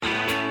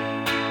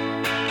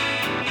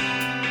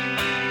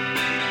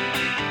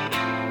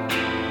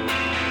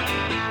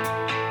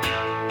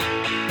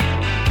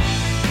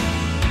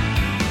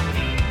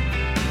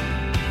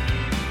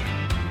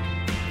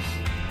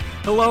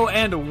Hello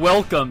and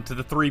welcome to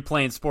the Three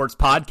Plains Sports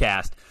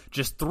Podcast.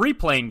 Just three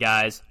plain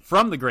guys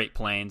from the Great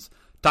Plains,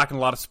 talking a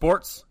lot of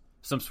sports,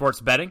 some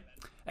sports betting,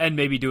 and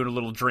maybe doing a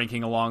little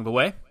drinking along the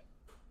way.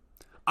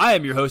 I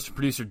am your host and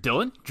producer,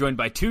 Dillon, joined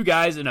by two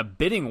guys in a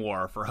bidding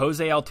war for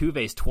Jose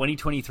Altuve's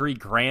 2023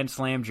 Grand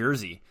Slam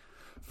jersey.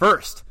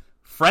 First,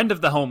 friend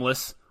of the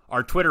homeless,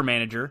 our Twitter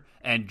manager,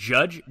 and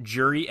judge,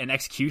 jury, and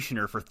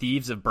executioner for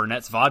thieves of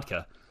Burnett's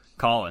vodka,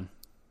 Colin.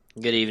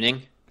 Good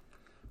evening.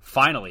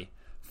 Finally,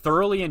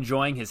 thoroughly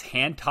enjoying his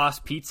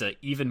hand-tossed pizza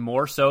even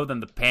more so than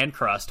the pan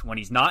crust when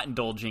he's not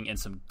indulging in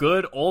some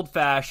good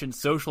old-fashioned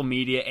social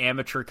media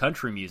amateur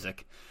country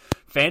music.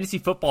 Fantasy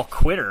football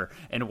quitter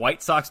and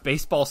White Sox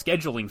baseball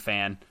scheduling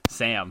fan,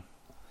 Sam.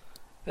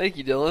 Thank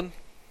you, Dillon.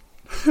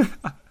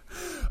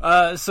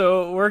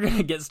 So we're going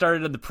to get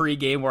started in the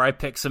pregame where I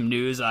pick some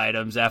news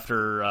items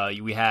after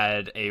we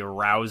had a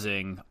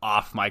rousing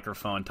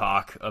off-microphone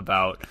talk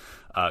about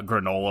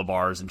granola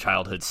bars and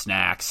childhood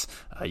snacks.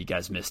 You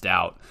guys missed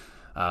out.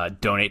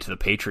 Donate to the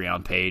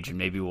Patreon page, and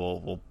maybe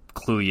we'll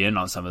clue you in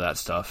on some of that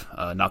stuff.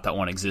 Not that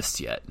one exists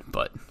yet,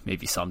 but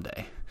maybe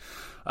someday.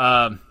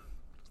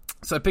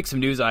 So I picked some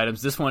news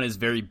items. This one is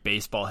very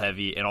baseball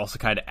heavy and also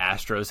kind of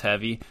Astros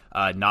heavy.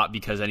 Not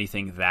because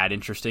anything that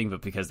interesting,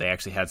 but because they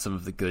actually had some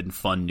of the good and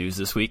fun news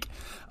this week.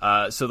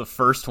 So the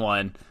first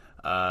one,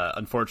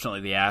 unfortunately,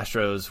 the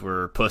Astros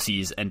were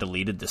pussies and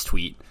deleted this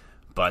tweet.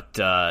 But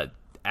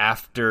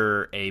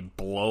after a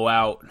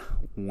blowout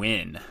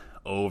win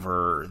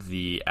over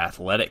the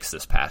Athletics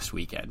this past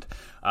weekend,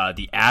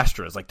 the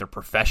Astros, like their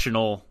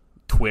professional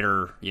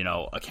Twitter,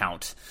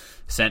 account,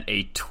 sent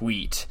a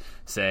tweet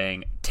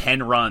saying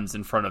 10 runs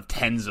in front of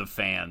tens of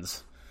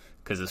fans,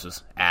 because this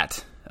was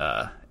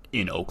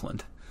in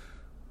Oakland.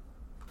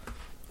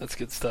 That's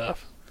good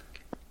stuff.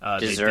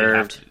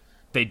 Deserved.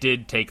 They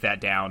did take that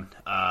down,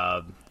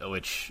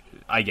 which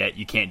I get.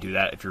 You can't do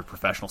that if you're a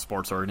professional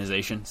sports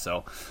organization.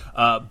 So,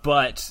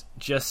 but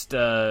just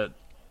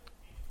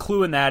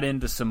cluing that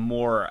into some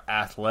more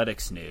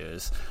athletics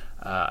news.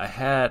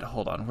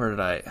 Hold on, where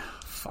did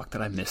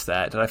I miss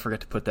that? Did I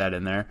forget to put that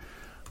in there?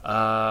 You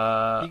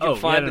can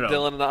find it,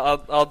 Dylan, and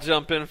I'll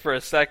jump in for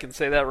a second.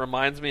 Say that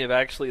reminds me of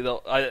actually,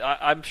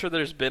 I'm sure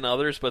there's been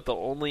others, but the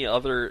only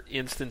other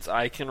instance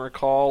I can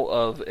recall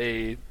of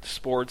a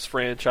sports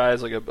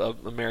franchise, like a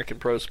American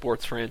pro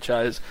sports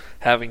franchise,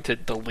 having to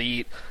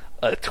delete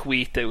a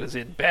tweet that was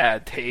in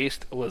bad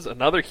taste was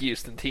another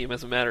Houston team,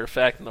 as a matter of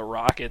fact, in the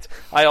Rockets.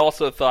 I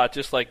also thought,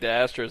 just like the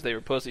Astros, they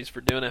were pussies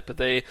for doing it, but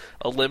they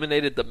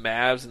eliminated the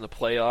Mavs in the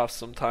playoffs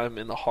sometime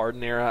in the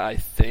Harden era, I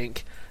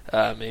think.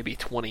 Maybe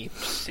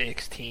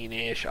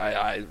 2016-ish.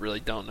 I really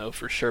don't know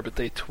for sure, but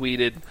they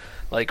tweeted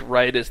like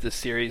right as the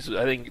series,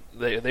 I think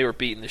they were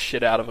beating the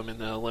shit out of them in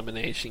the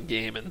elimination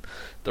game, and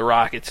the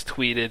Rockets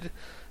tweeted,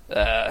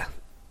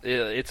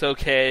 it's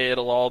okay,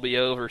 it'll all be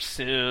over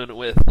soon,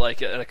 with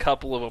like a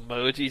couple of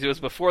emojis. It was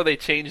before they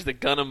changed the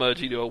gun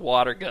emoji to a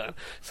water gun.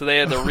 So they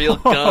had the real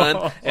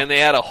gun, and they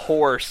had a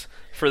horse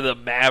for the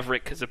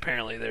Maverick, because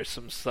apparently there's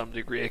some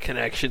degree of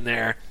connection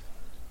there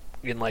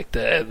in like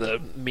the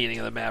meaning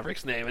of the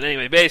Maverick's name. And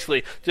anyway,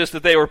 basically just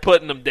that they were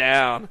putting them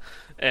down,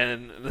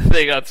 and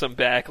they got some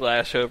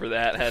backlash over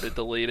that, had to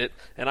delete it.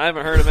 And I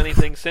haven't heard of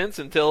anything since,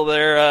 until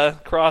their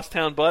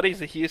crosstown buddies,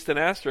 the Houston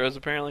Astros,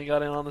 apparently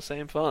got in on the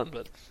same fun.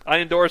 But I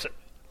endorse it.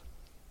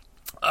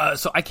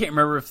 So I can't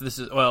remember if this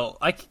is... Well,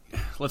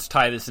 let's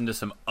tie this into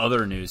some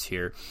other news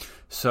here.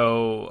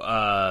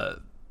 So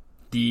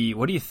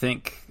what do you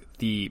think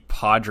the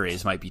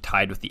Padres might be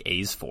tied with the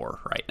A's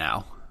for right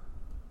now?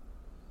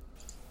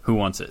 Who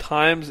wants it?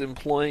 Times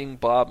employing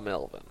Bob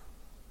Melvin.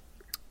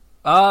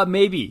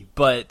 Maybe,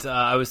 but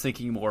I was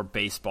thinking more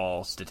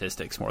baseball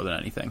statistics more than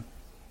anything.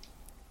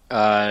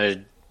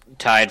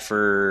 Tied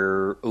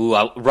for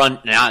run,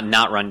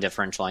 not run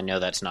differential. I know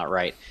that's not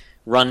right.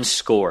 Runs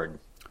scored.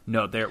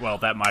 No,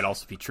 that might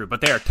also be true, but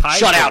they are tied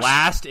for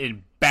last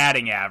in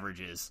batting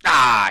averages.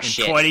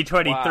 Shit.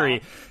 2023. Wow.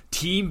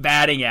 Team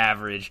batting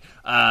average.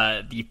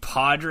 The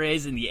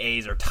Padres and the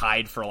A's are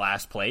tied for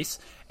last place.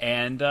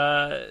 And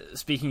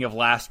speaking of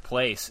last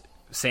place,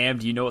 Sam,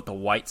 do you know what the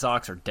White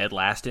Sox are dead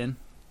last in?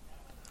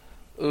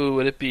 Ooh,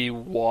 would it be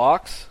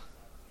walks?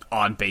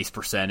 On base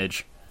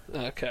percentage.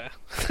 Okay.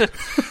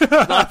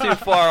 Not too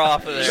far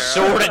off of there.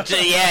 Sort of,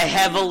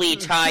 heavily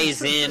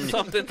ties in.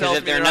 Something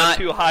tells me they're not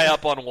too high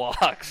up on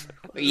walks.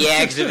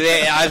 Yeah, because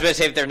I was going to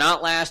say, if they're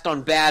not last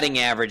on batting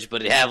average,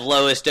 but have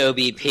lowest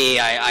OBP,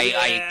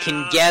 I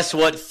can guess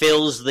what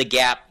fills the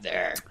gap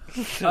there.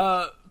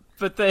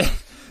 But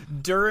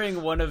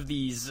during one of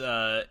these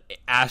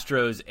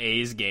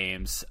Astros-A's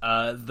games,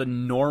 the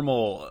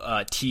normal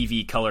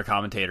TV color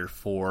commentator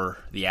for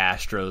the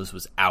Astros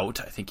was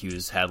out. I think he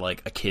had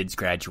like a kid's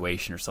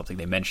graduation or something.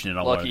 They mentioned it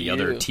on one of the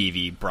other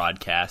TV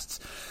broadcasts.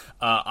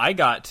 I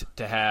got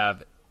to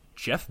have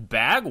Jeff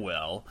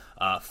Bagwell,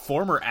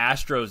 former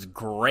Astros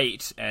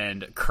great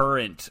and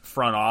current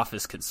front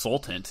office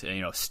consultant,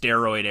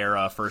 steroid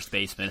era first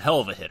baseman,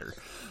 hell of a hitter,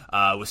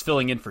 was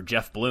filling in for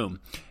Jeff Bloom,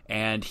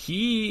 and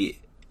he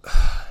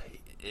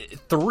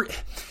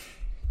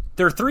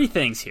there are three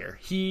things here.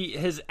 He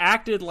has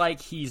acted like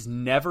he's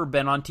never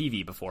been on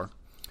TV before.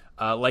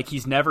 Like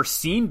he's never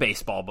seen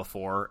baseball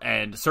before,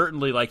 and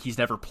certainly like he's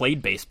never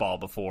played baseball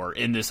before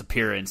in this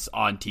appearance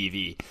on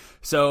TV.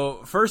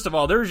 So, first of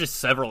all, there were just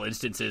several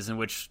instances in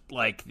which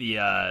like the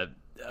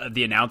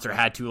announcer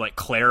had to like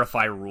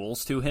clarify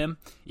rules to him,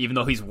 even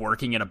though he's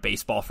working in a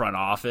baseball front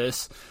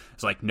office.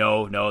 It's like,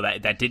 no,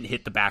 that didn't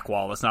hit the back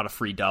wall. That's not a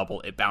free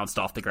double. It bounced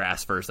off the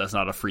grass first. That's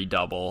not a free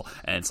double.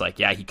 And it's like,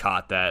 yeah, he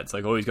caught that. It's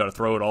like, oh, he's got to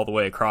throw it all the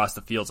way across the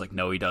field. It's like,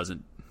 no, he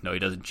doesn't. No, he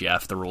doesn't,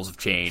 Jeff. The rules have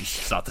changed.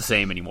 It's not the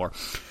same anymore.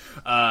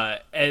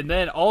 And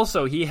then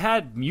also he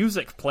had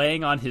music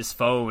playing on his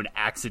phone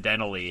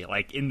accidentally,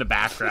 like in the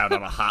background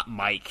on a hot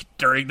mic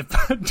during the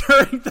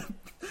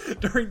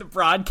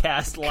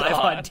broadcast live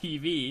on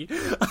TV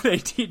on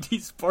AT&T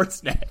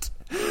Sportsnet.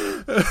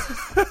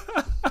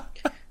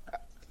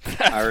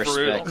 I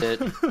respect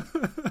it.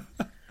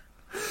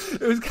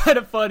 It was kind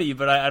of funny,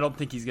 but I don't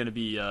think he's going to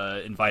be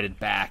invited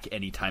back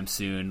anytime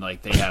soon.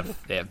 Like they have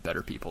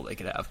better people they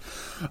could have.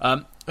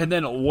 And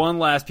then one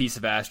last piece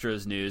of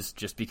Astros news,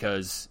 just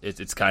because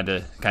it's kind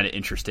of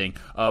interesting.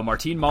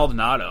 Martin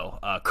Maldonado,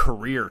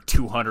 career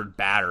 200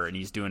 batter, and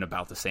he's doing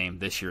about the same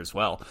this year as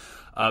well.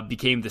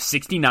 Became the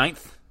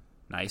 69th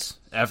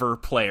ever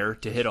player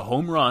to hit a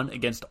home run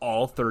against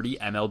all 30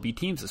 MLB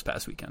teams this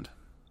past weekend.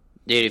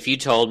 Dude, if you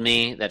told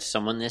me that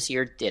someone this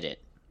year did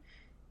it,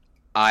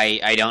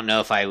 I don't know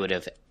if I would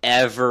have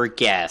ever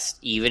guessed,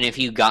 even if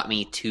you got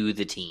me to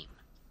the team.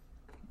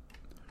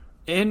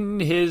 In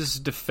his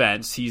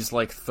defense, he's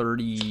like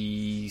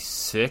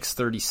 36,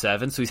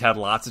 37, so he's had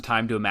lots of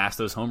time to amass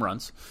those home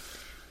runs.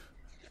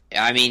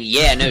 I mean,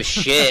 yeah, no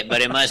shit,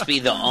 but it must be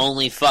the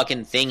only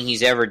fucking thing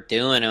he's ever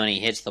doing when he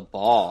hits the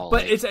ball.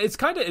 But like, it's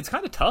kind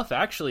of tough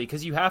actually,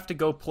 because you have to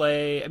go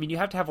play. I mean, you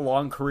have to have a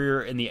long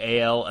career in the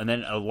AL and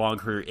then a long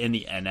career in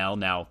the NL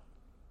now.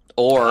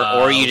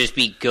 Or you just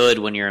be good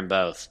when you're in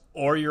both.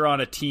 Or you're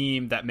on a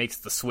team that makes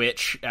the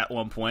switch at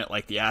one point,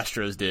 like the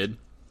Astros did.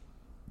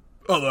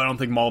 Although I don't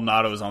think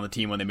Maldonado was on the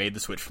team when they made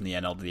the switch from the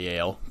NL to the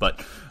AL.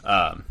 But,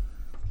 the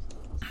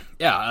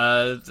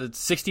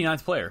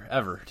 69th player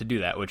ever to do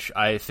that, which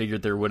I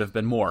figured there would have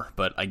been more.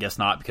 But I guess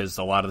not, because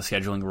a lot of the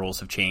scheduling rules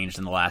have changed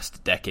in the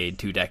last decade,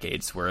 2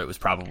 decades, where it was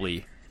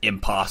probably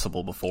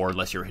impossible before,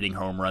 unless you were hitting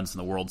home runs in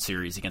the World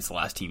Series against the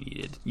last team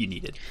you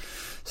needed.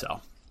 So...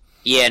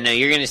 Yeah, no,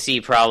 you're going to see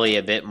probably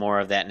a bit more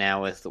of that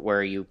now with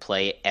where you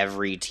play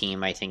every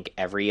team, I think,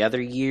 every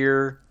other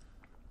year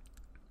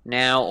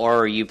now,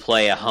 or you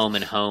play a home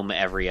and home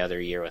every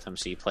other year with them,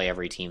 so you play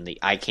every team.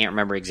 I can't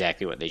remember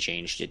exactly what they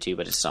changed it to,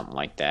 but it's something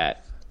like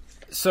that.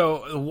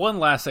 So, one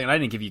last thing, and I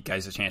didn't give you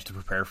guys a chance to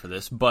prepare for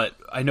this, but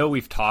I know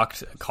we've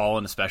talked,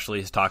 Colin especially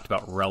has talked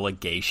about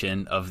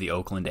relegation of the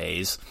Oakland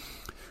A's.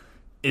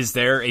 Is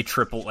there a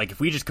triple, like if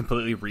we just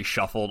completely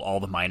reshuffled all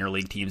the minor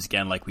league teams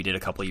again like we did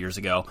a couple of years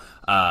ago,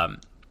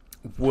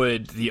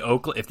 if the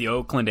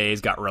Oakland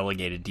A's got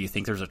relegated, do you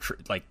think there's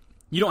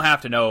you don't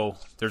have to know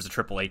there's a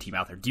triple A team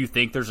out there. Do you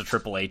think there's a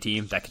triple A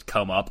team that could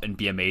come up and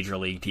be a major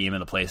league team in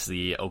the place of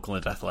the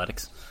Oakland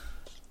Athletics?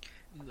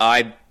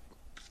 I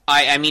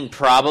mean,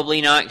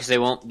 probably not, because they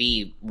won't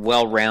be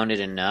well-rounded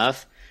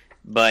enough,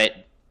 but...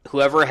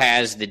 Whoever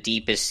has the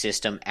deepest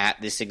system at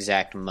this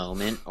exact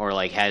moment, or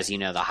like has,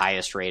 the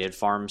highest rated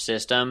farm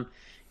system,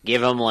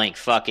 give them like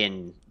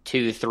fucking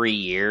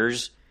 2-3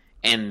 years,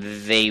 and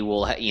they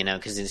will,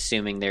 because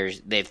assuming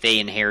if they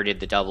inherited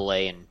the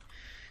AA and,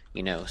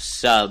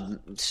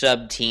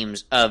 sub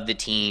teams of the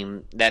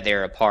team that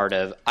they're a part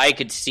of, I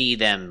could see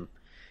them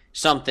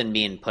something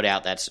being put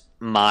out that's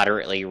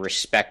moderately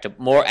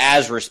respectable, more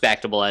as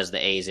respectable as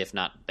the A's, if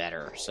not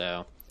better.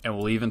 So, and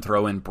we'll even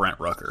throw in Brent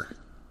Rooker.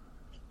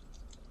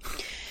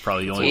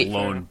 Probably the only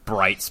lone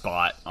bright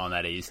spot on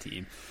that A's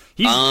team.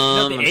 The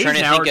A's trying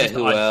to now think are of just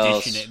who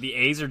else. The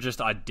A's are just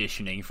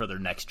auditioning for their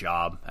next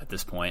job at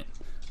this point.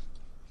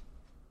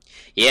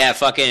 Yeah,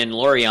 fucking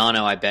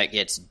Laureano, I bet,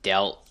 gets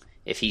dealt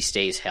if he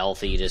stays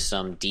healthy to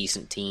some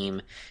decent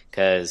team.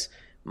 Because,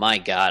 my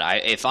God,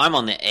 if I'm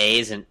on the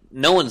A's and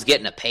no one's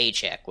getting a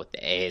paycheck with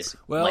the A's.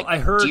 Well, like, I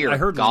heard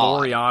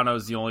God.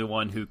 Laureano's the only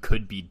one who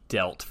could be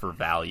dealt for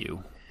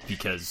value.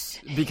 Because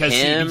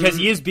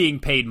he is being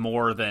paid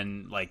more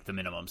than like the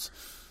minimums.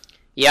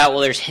 Yeah, well,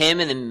 there's him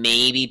and then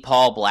maybe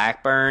Paul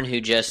Blackburn, who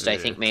just I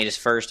think made his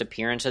first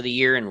appearance of the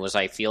year and was,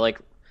 I feel like,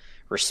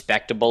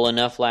 respectable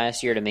enough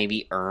last year to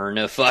maybe earn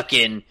a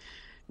fucking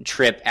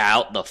trip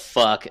out the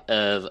fuck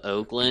of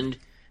Oakland.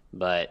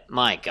 But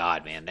my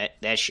God, man,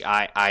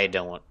 I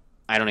don't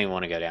even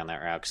want to go down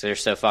that route because they're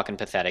so fucking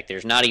pathetic.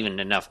 There's not even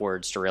enough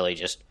words to really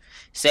just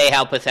say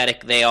how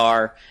pathetic they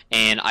are,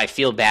 and I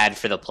feel bad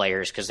for the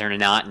players because they're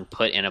not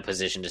put in a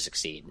position to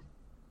succeed.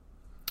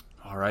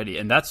 Alrighty,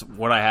 and that's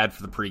what I had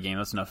for the pregame.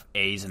 That's enough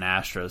A's and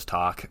Astros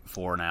talk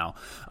for now.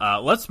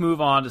 Let's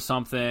move on to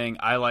something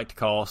I like to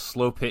call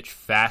slow pitch,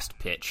 fast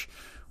pitch,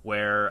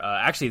 where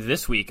actually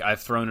this week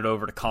I've thrown it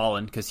over to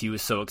Colin because he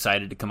was so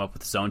excited to come up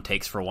with his own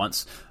takes for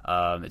once.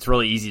 It's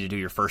really easy to do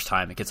your first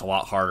time. It gets a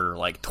lot harder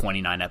like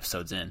 29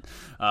 episodes in.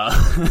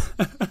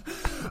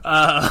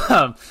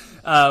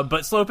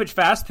 But slow pitch,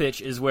 fast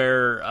pitch is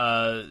where,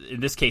 in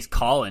this case,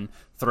 Colin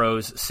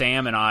throws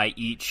Sam and I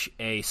each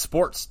a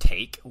sports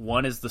take.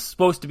 One is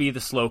supposed to be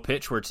the slow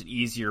pitch, where it's an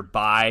easier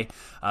buy,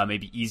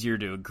 maybe easier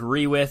to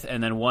agree with,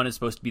 and then one is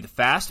supposed to be the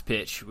fast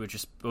pitch, which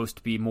is supposed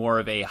to be more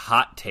of a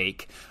hot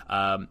take.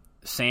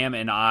 Sam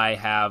and I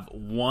have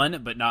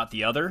one, but not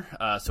the other,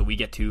 so we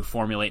get to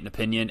formulate an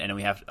opinion, and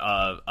we have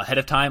ahead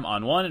of time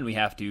on one, and we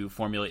have to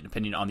formulate an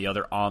opinion on the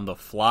other on the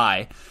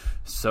fly.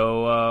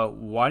 So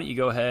why don't you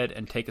go ahead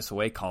and take us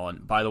away,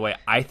 Colin? By the way,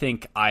 I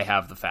think I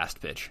have the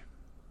fast pitch.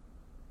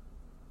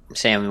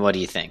 Sam, what do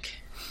you think?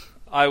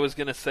 I was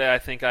going to say I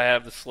think I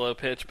have the slow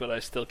pitch, but I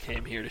still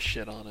came here to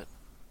shit on it.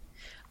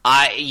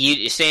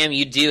 Sam,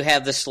 you do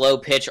have the slow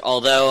pitch,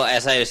 although,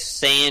 as I was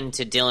saying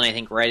to Dillon, I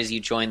think right as you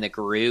joined the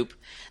group,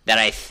 that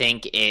I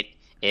think it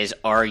is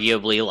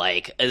arguably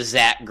like a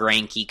Zach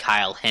Greinke,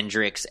 Kyle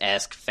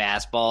Hendricks-esque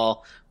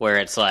fastball, where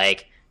it's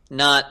like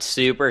not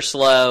super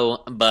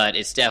slow, but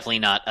it's definitely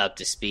not up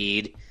to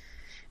speed.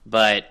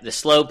 But the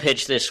slow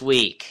pitch this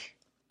week,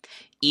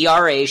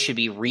 ERA should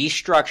be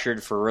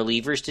restructured for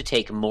relievers to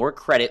take more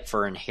credit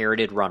for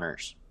inherited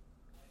runners.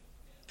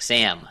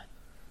 Sam.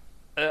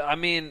 I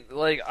mean,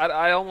 like,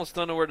 I almost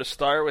don't know where to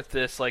start with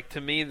this. Like, to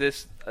me,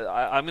 this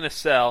I'm going to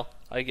sell,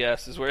 I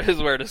guess, is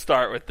where to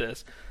start with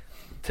this.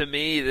 To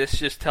me, this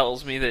just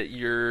tells me that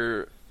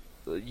you're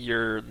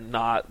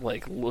not,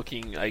 like,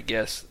 looking, I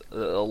guess, a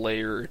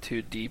layer or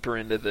two deeper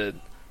into the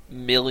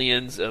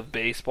millions of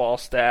baseball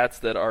stats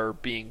that are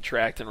being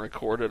tracked and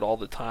recorded all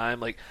the time.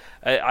 Like,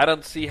 I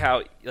don't see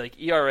how,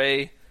 like,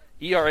 ERA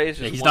is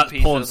just he's one not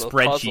piece pulling of the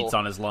spreadsheets puzzle.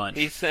 on his lunch.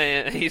 He's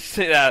saying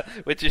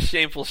which is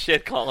shameful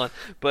shit, Colin.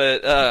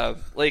 But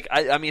like,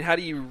 I mean, how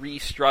do you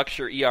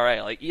restructure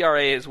ERA? Like,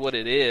 ERA is what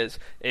it is.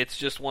 It's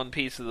just one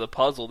piece of the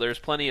puzzle. There's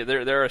plenty of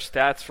there are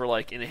stats for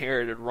like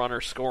inherited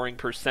runner scoring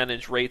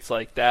percentage rates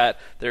like that.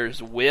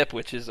 There's WHIP,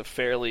 which is a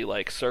fairly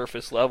like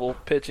surface level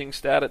pitching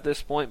stat at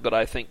this point, but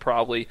I think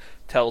probably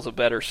tells a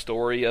better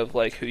story of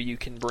like who you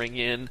can bring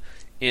in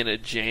a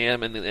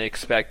jam and then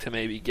expect to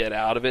maybe get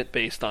out of it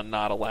based on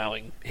not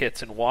allowing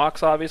hits and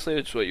walks, obviously,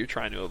 which is what you're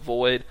trying to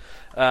avoid.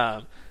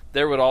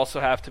 There would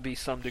also have to be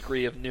some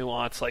degree of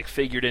nuance like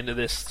figured into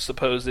this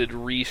supposed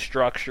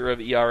restructure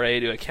of ERA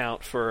to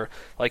account for,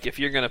 like, if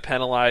you're going to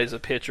penalize a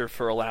pitcher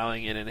for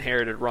allowing an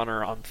inherited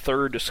runner on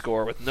third to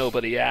score with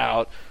nobody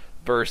out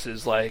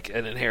versus like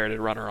an inherited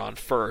runner on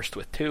first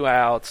with 2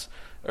 outs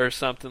or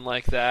something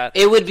like that.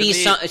 It would be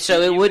some.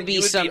 So it would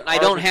be some. I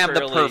don't have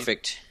the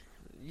perfect.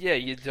 Yeah,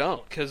 you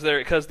don't, because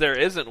there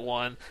isn't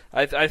one.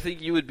 I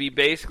think you would be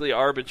basically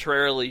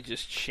arbitrarily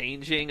just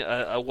changing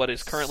what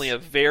is currently a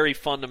very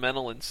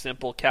fundamental and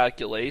simple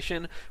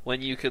calculation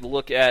when you could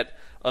look at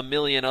a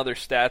million other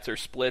stats or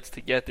splits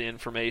to get the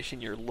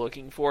information you're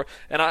looking for.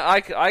 And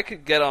I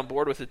could get on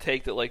board with the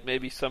take that like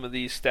maybe some of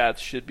these stats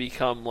should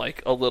become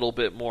like a little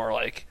bit more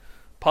like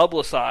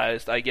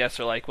publicized, I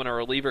guess, or like when a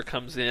reliever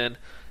comes in,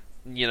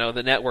 you know,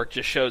 the network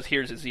just shows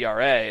here's his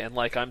ERA, and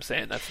like I'm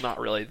saying, that's not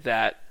really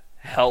that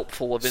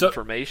helpful of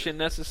information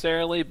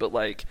necessarily, but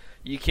like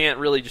you can't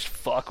really just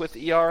fuck with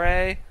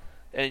ERA,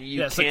 and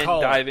you can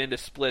dive into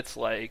splits.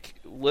 Like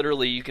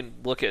literally, you can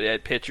look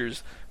at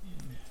pitchers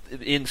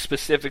in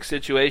specific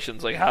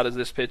situations. Like, how does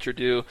this pitcher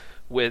do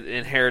with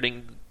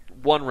inheriting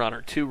 1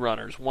 runner, 2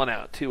 runners, 1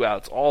 out, 2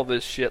 outs? All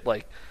this shit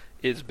like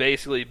is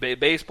basically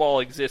baseball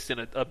exists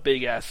in a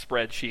big ass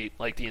spreadsheet,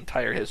 like the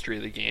entire history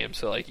of the game.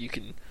 So like you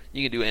can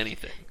do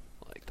anything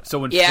like that. So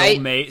when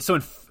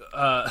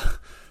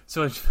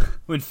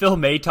when Phil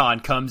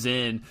Maton comes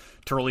in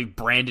to relieve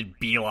Brandon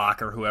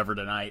Beelock or whoever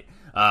tonight,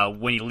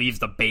 when he leaves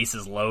the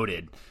bases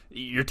loaded,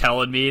 you're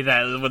telling me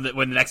that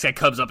when the next guy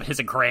comes up and hits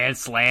a grand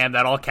slam,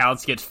 that all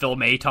counts against Phil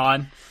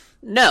Maton?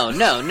 No.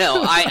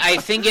 I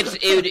think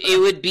it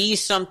would be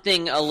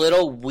something a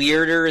little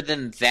weirder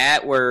than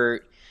that,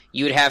 where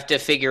you would have to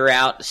figure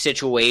out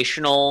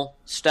situational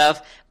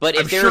stuff. But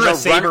if there's a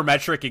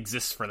sabermetric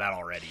exists for that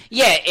already.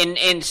 Yeah,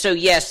 and so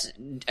yes,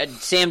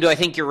 Sam, do I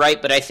think you're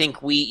right? But I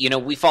think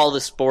we follow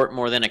the sport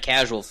more than a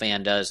casual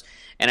fan does,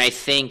 and I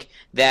think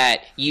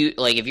that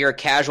if you're a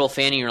casual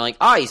fan and you're like,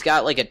 oh, he's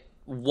got like a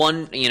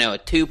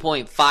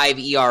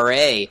 2.5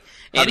 ERA.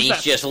 And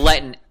he's just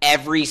letting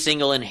every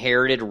single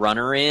inherited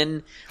runner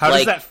in. How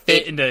does that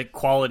fit into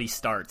quality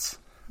starts?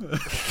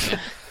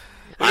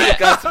 We've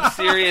got some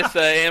serious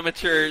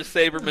amateur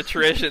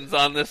sabermetricians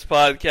on this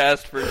podcast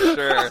for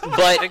sure.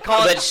 But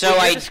Colin,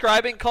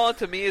 describing Colin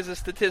to me as a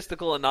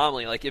statistical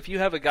anomaly. Like if you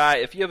have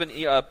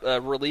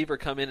a reliever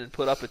come in and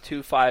put up a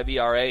 2.5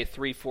 ERA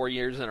 3-4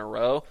 years in a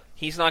row,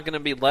 he's not going to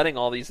be letting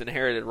all these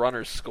inherited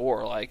runners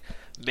score. Like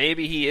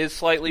maybe he is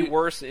slightly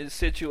worse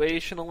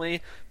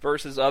situationally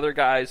versus other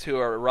guys who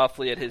are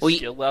roughly at his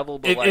skill level.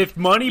 But if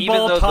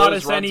Moneyball taught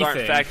us anything,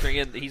 aren't factoring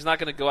in, he's not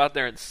going to go out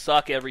there and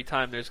suck every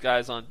time there's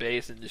guys on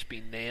base and just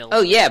be nailed.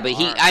 Oh yeah, but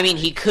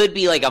he could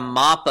be like a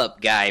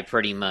mop-up guy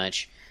pretty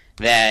much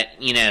that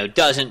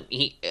doesn't.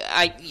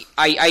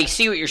 I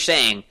see what you're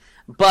saying,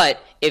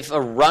 but if a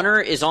runner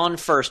is on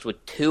first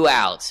with 2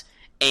 outs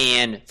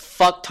and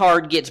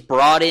fucktard gets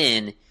brought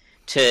in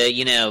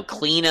to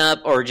clean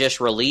up or just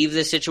relieve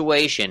the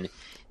situation,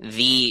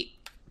 the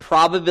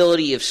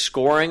probability of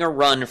scoring a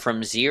run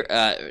from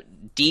zero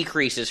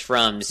decreases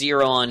from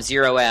 0 on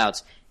 0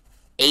 outs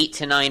 8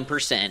 to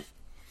 9%.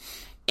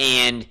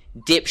 And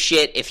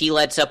dipshit, if he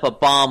lets up a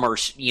bomb or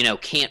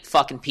can't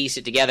fucking piece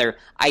it together,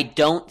 I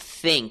don't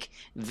think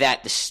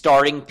that the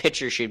starting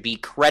pitcher should be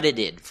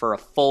credited for a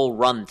full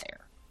run there.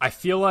 I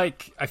feel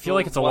like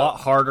it's a lot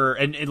harder,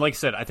 and like I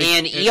said, I think...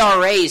 And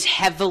ERA is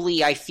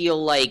heavily, I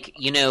feel like,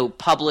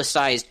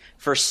 publicized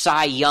for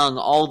Cy Young,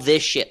 all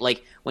this shit.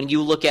 Like, when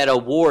you look at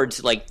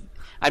awards, like,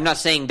 I'm not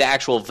saying the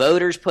actual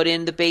voters put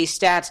in the base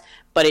stats,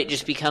 but it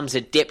just becomes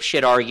a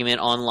dipshit argument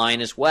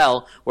online as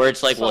well, where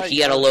it's like, well,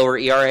 he had a lower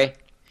ERA.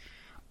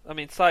 I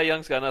mean, Cy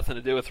Young's got nothing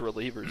to do with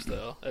relievers,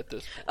 though, at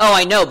this point. Oh,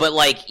 I know, but,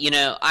 like,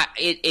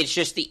 it's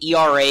just the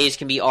ERAs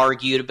can be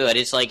argued, but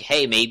it's like,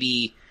 hey,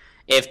 maybe...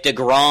 If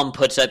DeGrom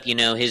puts up,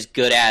 his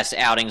good-ass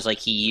outings like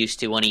he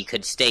used to when he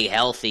could stay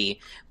healthy,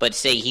 but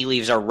say he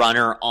leaves a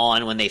runner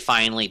on when they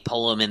finally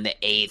pull him in the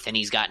 8th and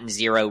he's gotten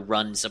 0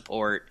 run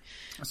support.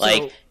 So,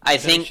 like, I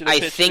think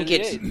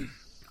it's...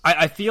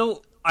 I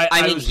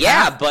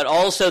mean, but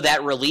also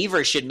that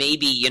reliever should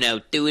maybe,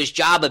 do his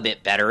job a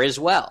bit better as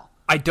well.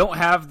 I don't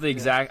have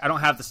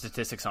the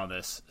statistics on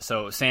this.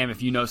 So, Sam,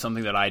 if you know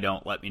something that I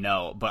don't, let me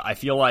know. But I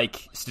feel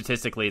like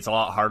statistically, it's a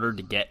lot harder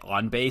to get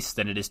on base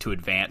than it is to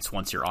advance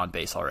once you're on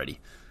base already.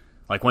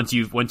 Like once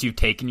you've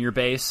taken your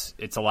base,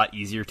 it's a lot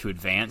easier to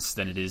advance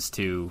than it is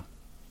to,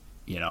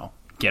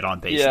 get on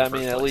base. Yeah, I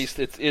mean, at least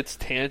it's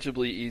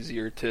tangibly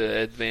easier to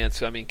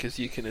advance. I mean, because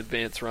you can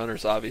advance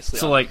runners, obviously,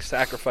 so on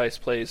sacrifice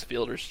plays,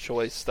 fielder's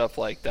choice, stuff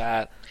like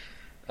that.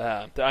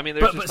 I mean,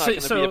 there's just not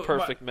going to be a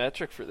perfect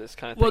metric for this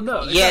kind of thing.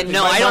 Well,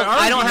 no,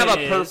 I don't have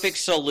a perfect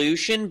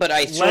solution, but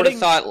I sort of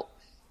thought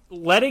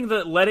letting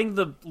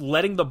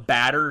the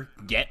batter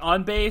get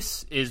on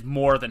base is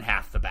more than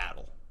half the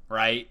battle,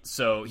 right?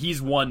 So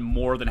he's won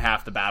more than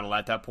half the battle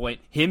at that point.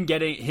 Him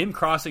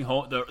crossing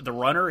home, the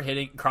runner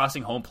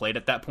crossing home plate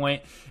at that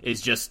point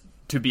is just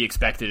to be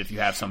expected if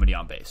you have somebody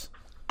on base.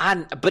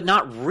 But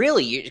not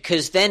really,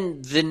 because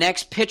then the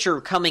next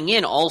pitcher coming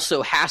in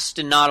also has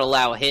to not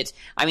allow hits.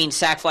 I mean,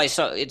 sac fly,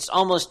 so it's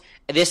almost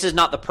 – this is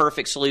not the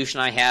perfect solution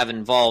I have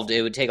involved.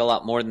 It would take a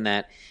lot more than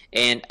that.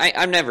 And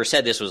I've never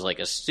said this was like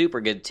a super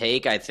good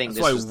take. I think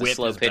this was the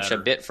slow pitch better. A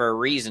bit for a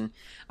reason.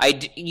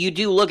 You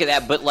do look at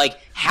that, but like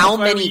how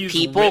many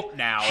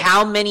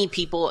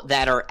people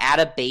that are at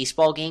a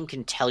baseball game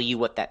can tell you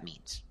what that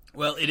means?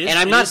 Well, it is. And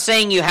I'm not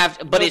saying you have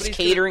 – but it's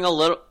catering a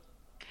little –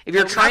 if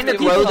you're trying to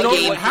grow the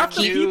game, half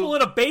the people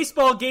in a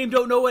baseball game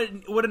don't know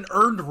what an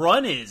earned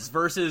run is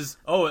versus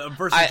just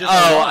a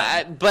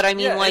run. But I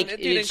mean,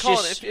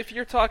 Colin, if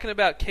you're talking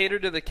about cater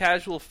to the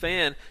casual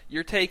fan,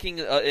 you're taking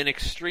an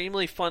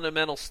extremely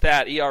fundamental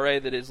stat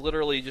ERA that is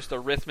literally just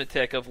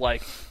arithmetic of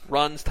like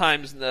runs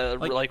times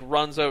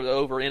runs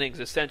over innings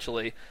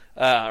essentially,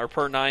 or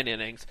per 9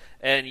 innings,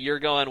 and you're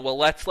going, well,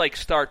 let's like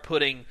start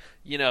putting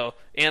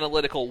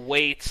analytical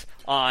weights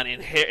on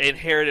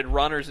inherited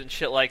runners and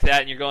shit like that,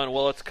 and you're going,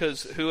 well, it's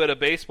because who at a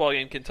baseball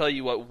game can tell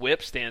you what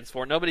WHIP stands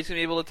for? Nobody's going to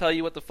be able to tell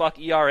you what the fuck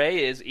ERA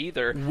is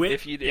either.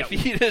 If you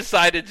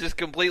decide to just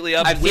completely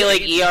up. I feel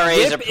like ERA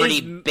is a pretty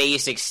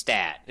basic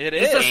stat. It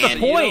is. That's the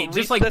point.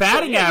 Just like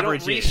batting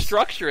averages. You don't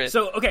restructure it.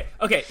 So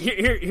okay.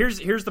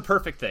 Here's the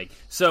perfect thing.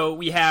 So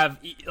we have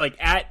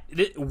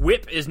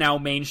WHIP is now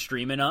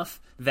mainstream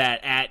enough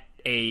that at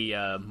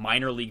a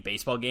minor league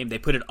baseball game, they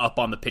put it up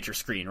on the pitcher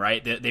screen,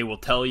 right? They will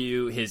tell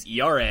you his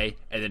ERA,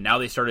 and then now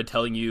they started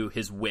telling you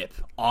his WHIP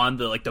on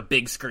the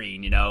big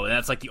screen, and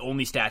that's like the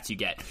only stats you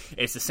get.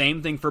 It's the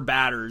same thing for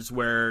batters,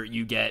 where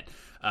you get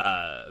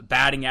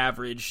batting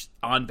average,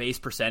 on base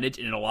percentage,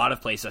 and in a lot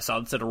of places. I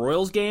saw this at a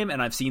Royals game,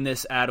 and I've seen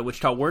this at a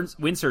Wichita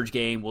Wind Surge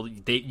game.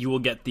 You will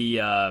get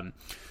the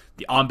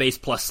on base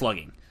plus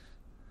slugging,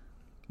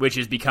 which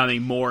is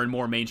becoming more and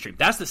more mainstream.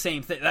 That's the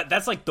same thing.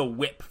 That's like the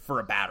WHIP for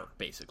a batter,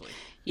 basically.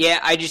 Yeah,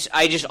 I just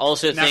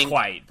also think not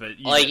quite, but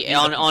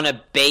on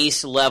a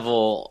base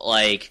level,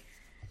 like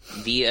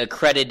the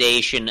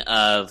accreditation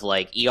of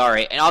like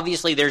ERA, and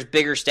obviously there's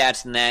bigger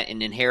stats than that,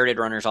 and inherited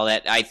runners, all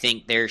that. I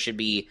think there should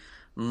be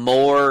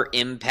more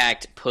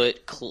impact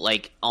put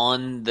like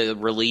on the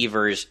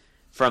relievers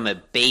from a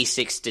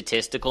basic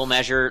statistical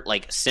measure,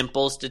 like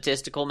simple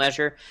statistical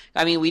measure.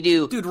 I mean, we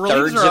do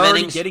thirds of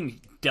innings.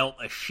 Getting dealt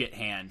a shit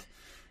hand.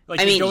 Like,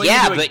 I mean,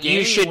 yeah, but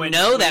you should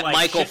know that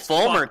Michael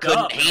Fulmer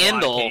couldn't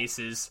handle.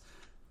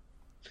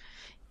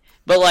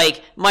 But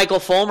like Michael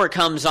Fulmer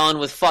comes on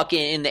with fucking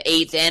in the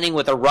 8th inning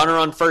with a runner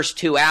on first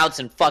 2 outs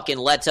and fucking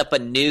lets up a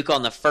nuke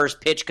on the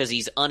first pitch because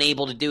he's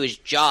unable to do his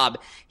job.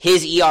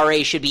 His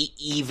ERA should be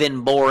even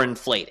more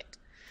inflated.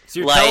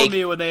 So you're telling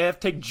me when they have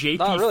to take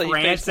JP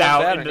France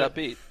out, got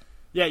beat.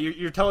 Yeah,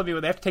 you're telling me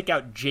when they have to take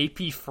out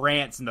J.P.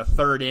 France in the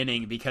third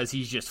inning because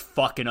he's just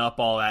fucking up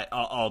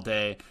all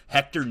day.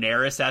 Hector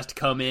Neris has to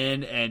come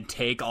in and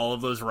take all of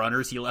those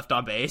runners he left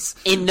on base.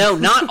 And no,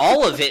 not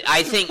all of it.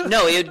 I think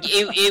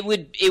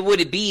it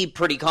would be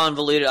pretty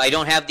convoluted. I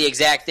don't have the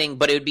exact thing,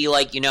 but it would be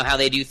like, you know how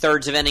they do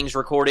thirds of innings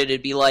recorded.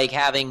 It'd be like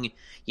having,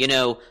 you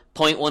know,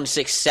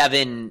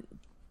 .167.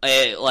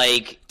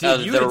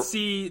 Dude, you would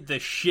see the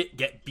shit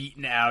get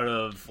beaten out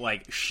of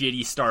like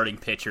shitty starting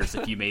pitchers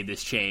if you made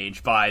this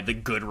change by the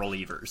good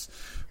relievers.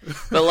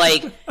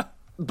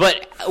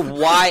 But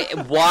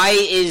why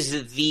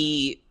is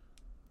the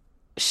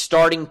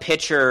starting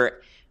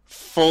pitcher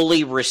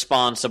fully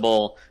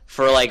responsible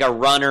for like a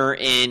runner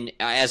in?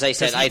 As I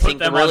said, I think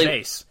them on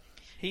base.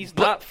 He's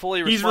not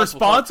fully responsible. He's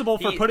responsible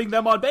for putting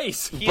them on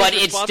base. But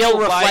it still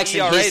reflects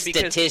in his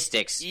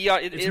statistics.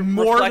 It's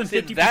more than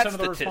 50% of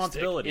the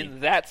responsibility.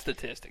 In that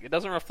statistic. It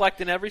doesn't reflect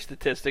in every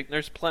statistic.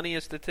 There's plenty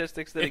of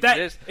statistics that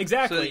exist.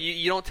 Exactly. So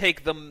you don't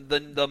take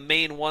the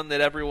main one that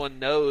everyone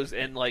knows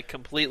and like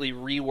completely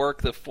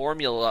rework the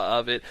formula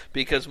of it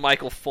because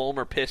Michael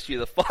Fulmer pissed you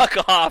the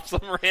fuck off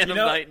some random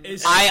night.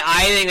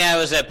 I think that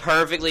was a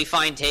perfectly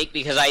fine take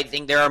because I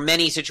think there are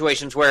many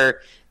situations where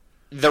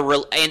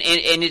and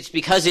it's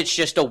because it's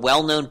just a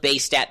well-known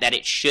base stat that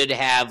it should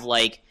have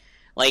like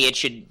it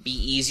should be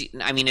easy.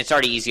 I mean, it's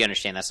already easy to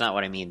understand. That's not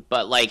what I mean.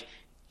 But like,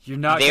 you're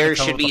not there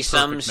should be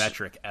some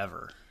metric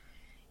ever.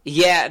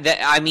 Yeah,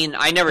 I mean,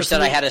 I never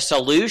said I had a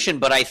solution,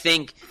 but I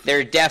think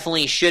there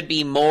definitely should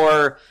be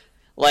more.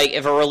 Like,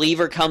 if a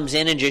reliever comes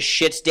in and just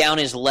shits down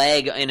his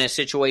leg in a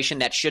situation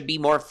that should be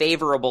more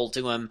favorable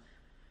to him,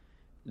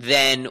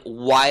 then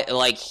why?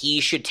 Like, he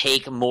should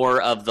take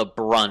more of the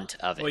brunt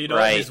of it. Well, you know,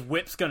 right? His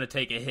whip's going to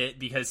take a hit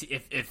because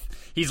if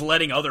he's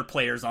letting other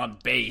players on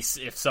base,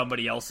 if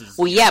somebody else is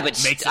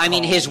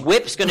his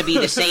whip's going to be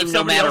the same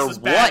no matter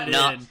what.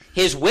 No,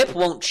 his whip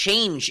won't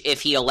change if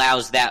he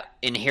allows that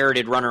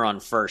inherited runner on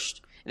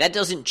first. That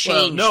doesn't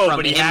change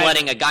from him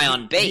letting a guy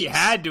on base. He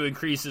had to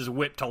increase his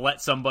whip to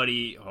let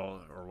somebody or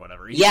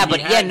whatever.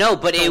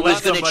 But it was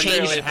going to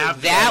change.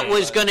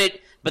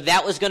 But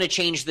that was going to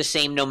change the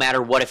same no matter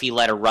what if he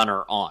let a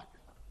runner on.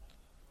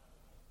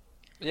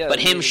 Yeah, but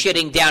him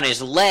shitting down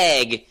his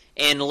leg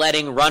and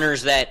letting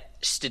runners that,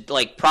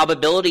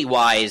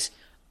 probability-wise,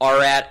 are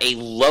at a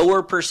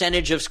lower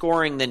percentage of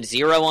scoring than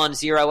 0 on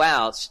 0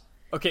 outs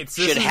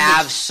should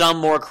have some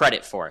more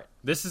credit for it.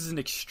 This is an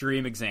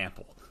extreme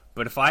example.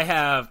 But if I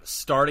have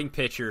starting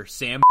pitcher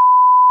Sam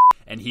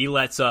and he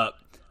lets up,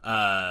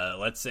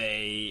 let's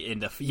say,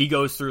 he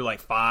goes through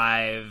like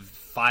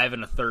five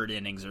and a third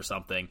innings or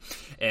something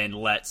and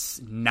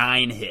lets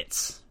 9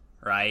 hits,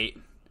 right?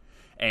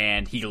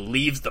 And he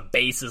leaves the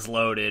bases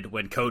loaded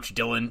when Coach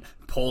Dillon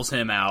pulls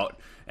him out.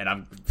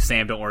 And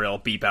Sam, don't worry, I'll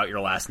beep out your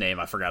last name.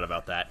 I forgot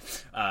about that.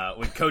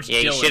 When Coach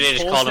Dillon you should have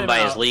just called him by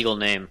his legal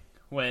name.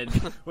 When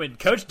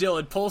Coach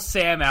Dillon pulls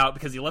Sam out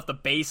because he left the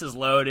bases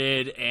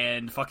loaded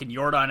and fucking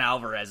Yordan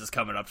Alvarez is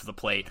coming up to the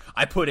plate,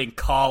 I put in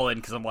Colin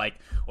because I'm like,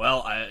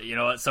 well, you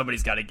know what,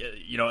 somebody's got to get,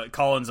 you know,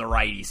 Colin's a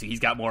righty, so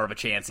he's got more of a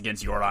chance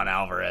against Yordan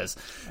Alvarez.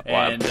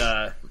 And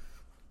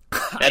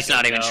that's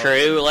not even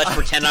true. Let's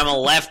pretend I'm a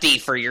lefty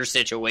for your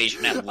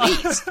situation at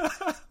least.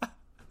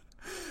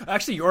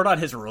 Actually, Yordan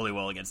hits really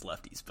well against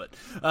lefties, but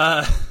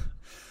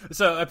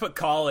so I put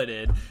Colin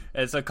in,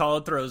 and so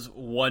Colin throws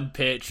one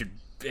pitch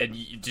and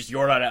just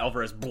Yordan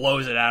Alvarez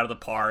blows it out of the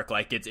park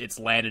like it's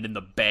landed in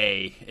the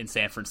bay in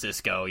San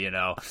Francisco, you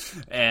know,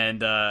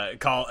 and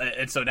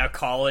so now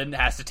Colin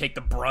has to take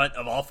the brunt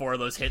of all 4 of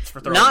those hits for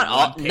throwing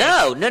one pitch.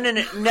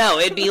 No.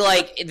 It'd be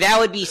like that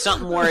would be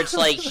something where it's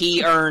like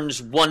he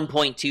earns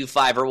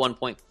 1.25 or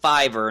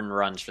 1.5 earned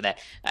runs for that.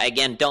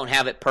 Again, don't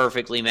have it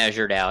perfectly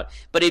measured out,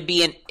 but it'd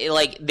be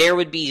there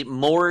would be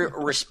more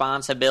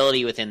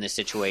responsibility within this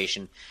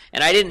situation,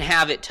 and I didn't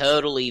have it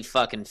totally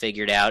fucking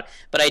figured out,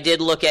 but I did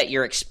look at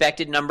your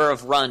expected number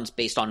of runs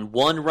based on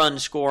 1 run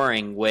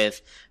scoring with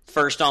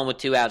first on with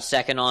 2 outs,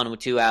 second on with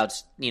 2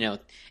 outs, you know,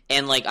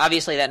 and like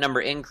obviously that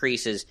number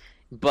increases,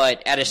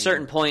 but at a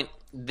certain point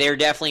there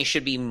definitely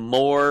should be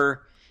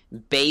more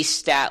base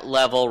stat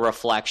level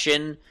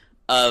reflection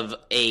of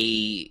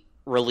a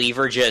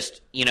reliever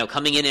just, you know,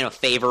 coming in a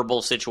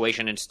favorable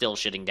situation and still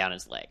shitting down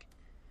his leg.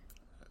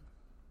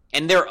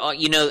 And there are,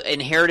 you know,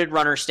 inherited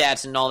runner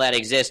stats and all that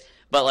exist.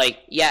 But, like,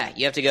 yeah,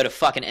 you have to go to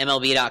fucking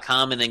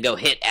MLB.com and then go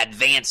hit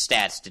advanced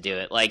stats to do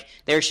it. Like,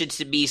 there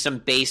should be some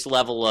base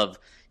level of,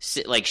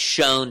 like,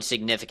 shown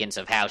significance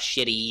of how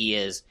shitty he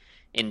is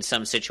in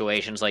some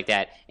situations like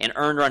that. And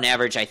earned run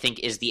average, I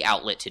think, is the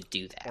outlet to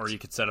do that. Or you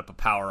could set up a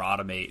Power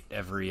Automate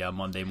every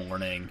Monday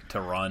morning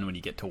to run when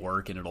you get to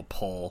work, and it'll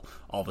pull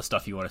all the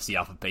stuff you want to see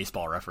off of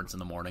Baseball Reference in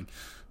the morning.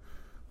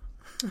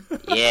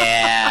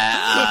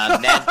 Yeah,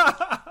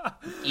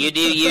 you do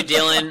you,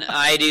 Dillon.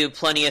 I do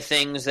plenty of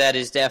things. That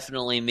is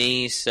definitely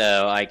me,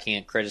 so I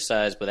can't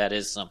criticize, but that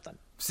is something.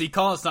 See,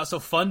 Colin, it's not so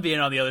fun being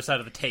on the other side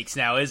of the takes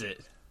now, is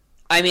it?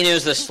 I mean, it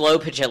was the slow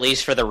pitch, at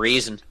least for the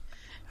reason.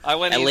 I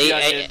went easy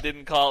on you and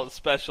didn't call it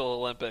Special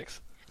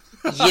Olympics.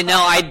 You know,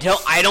 I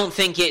don't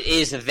think it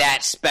is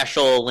that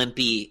Special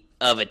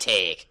of a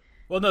take.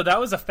 Well, no, that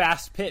was a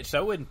fast pitch.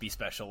 That wouldn't be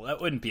special.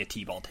 That wouldn't be a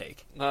T-ball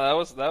take.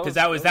 No, that was.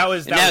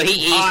 No,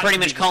 he's pretty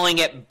much calling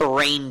it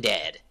brain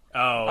dead.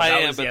 Oh,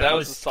 that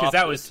was a soft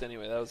pitch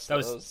anyway. That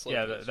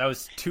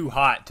was too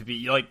hot to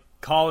be like.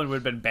 Colin would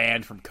have been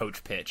banned from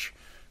Coach Pitch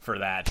for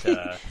that.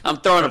 I'm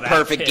throwing a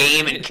perfect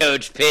game in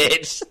Coach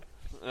Pitch.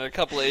 A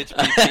couple of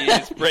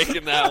HBPs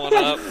breaking that one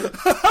up.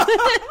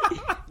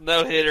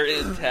 No hitter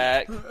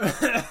intact.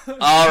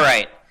 All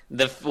right.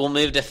 We'll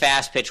move to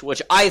fast pitch,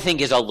 which I think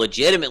is a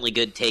legitimately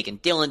good take,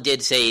 and Dillon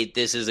did say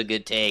this is a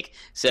good take,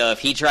 so if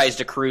he tries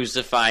to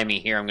crucify me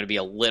here, I'm going to be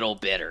a little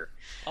bitter.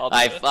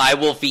 I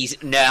will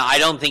feast. No, I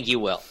don't think you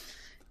will.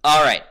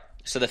 All right,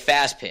 so the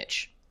fast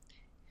pitch.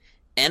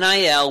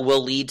 NIL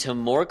will lead to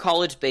more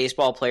college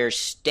baseball players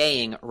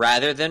staying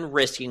rather than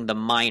risking the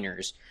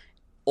minors,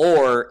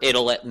 or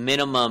it'll at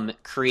minimum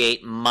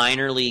create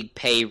minor league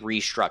pay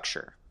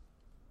restructure.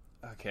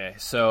 Okay,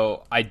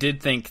 so I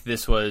did think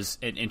this was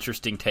an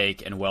interesting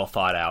take and well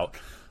thought out,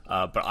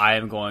 but I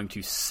am going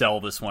to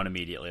sell this one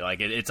immediately. Like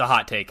it's a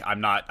hot take.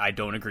 I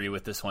don't agree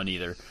with this one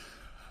either.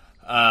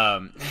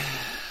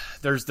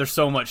 There's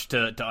so much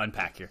to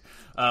unpack here.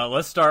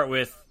 Let's start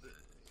with,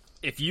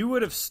 if you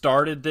would have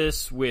started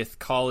this with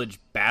college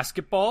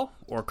basketball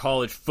or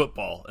college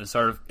football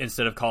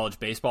instead of college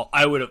baseball,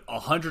 I would have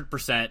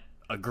 100%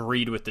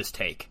 agreed with this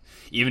take,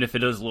 even if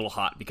it is a little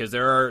hot, because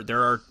there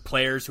are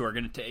players who are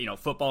going to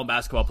football and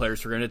basketball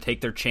players who are going to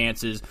take their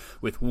chances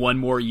with one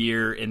more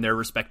year in their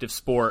respective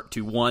sport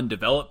to, one,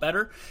 develop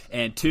better,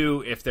 and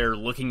two, if they're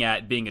looking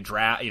at being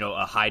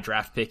a high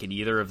draft pick in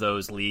either of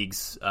those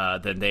leagues,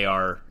 then they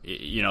are,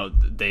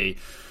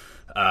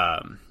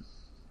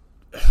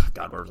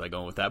 God, where was I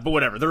going with that? But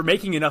whatever, they're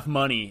making enough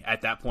money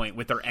at that point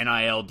with their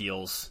NIL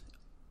deals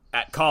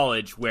at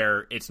college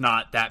where it's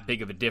not that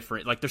big of a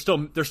difference. Like they're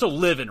still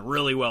living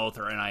really well with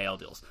their NIL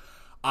deals.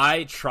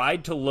 I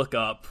tried to look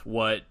up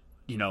what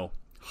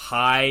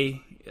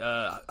high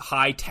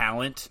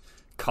talent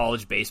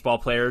college baseball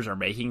players are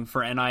making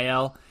for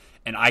NIL,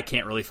 and I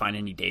can't really find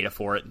any data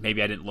for it.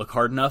 Maybe I didn't look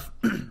hard enough.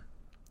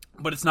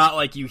 But it's not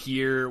like you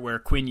hear where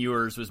Quinn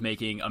Ewers was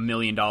making $1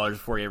 million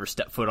before he ever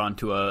stepped foot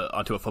onto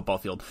a football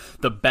field.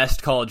 The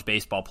best college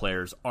baseball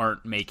players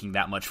aren't making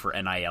that much for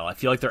NIL. I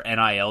feel like their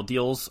NIL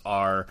deals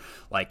are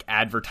like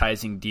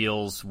advertising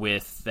deals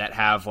that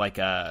have like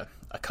a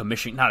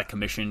commission, not a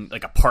commission,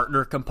 like a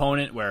partner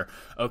component where,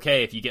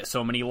 okay, if you get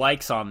so many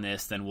likes on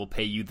this, then we'll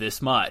pay you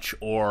this much.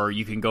 Or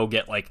you can go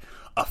get like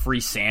a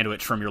free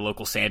sandwich from your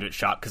local sandwich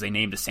shop because they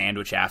named a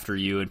sandwich after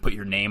you and put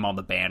your name on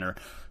the banner.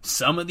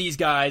 Some of these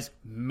guys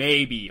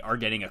maybe are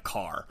getting a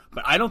car,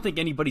 but I don't think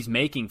anybody's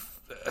making,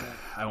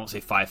 I won't say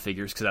 5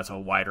 figures because that's a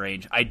wide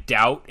range. I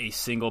doubt a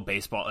single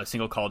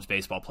college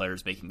baseball player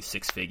is making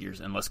 6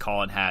 figures unless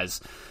Colin has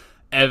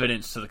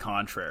evidence to the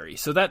contrary.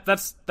 So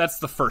that's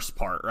the first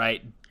part,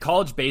 right?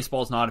 College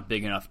baseball is not a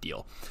big enough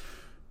deal.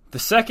 The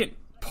second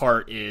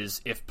part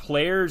is, if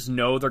players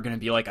know they're going to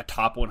be like a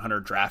top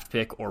 100 draft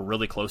pick or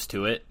really close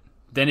to it,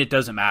 then it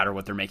doesn't matter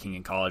what they're making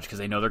in college because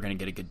they know they're going to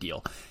get a good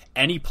deal.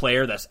 Any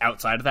player that's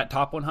outside of that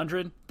top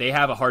 100, they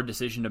have a hard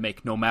decision to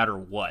make no matter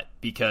what,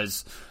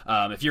 because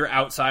if you're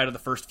outside of the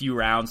first few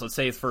rounds, let's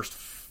say the first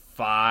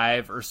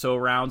 5 or so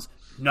rounds,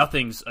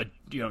 nothing is a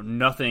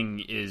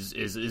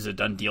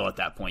done deal at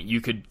that point. You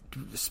could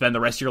spend the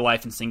rest of your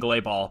life in single A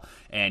ball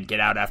and get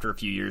out after a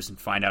few years and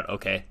find out,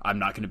 okay, I'm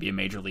not going to be a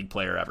major league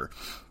player ever.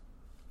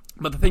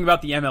 But the thing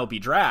about the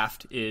MLB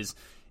draft is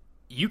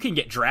you can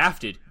get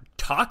drafted,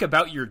 talk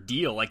about your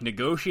deal, like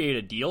negotiate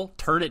a deal,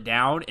 turn it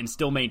down, and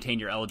still maintain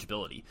your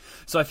eligibility.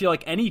 So I feel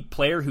like any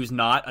player who's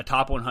not a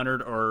top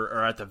 100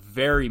 or at the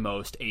very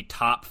most a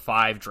top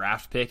 5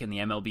 draft pick in the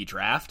MLB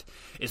draft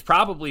is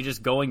probably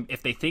just going,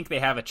 if they think they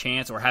have a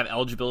chance or have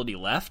eligibility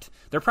left,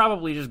 they're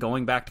probably just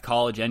going back to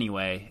college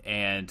anyway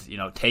and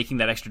taking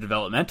that extra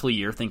developmental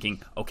year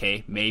thinking,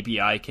 okay,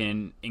 maybe I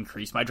can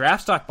increase my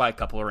draft stock by a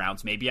couple of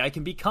rounds. Maybe I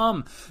can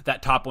become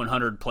that top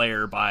 100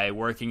 player by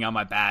working on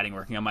my batting,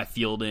 working on my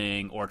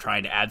fielding, or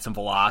trying to add some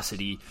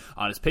velocity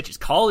on his pitches.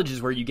 College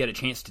is where you get a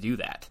chance to do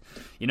that.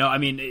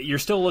 You're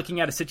still looking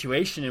at a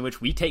situation in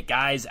which we take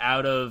guys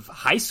out of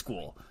high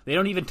school. They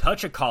don't even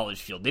touch a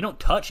college field. They don't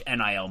touch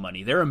NIL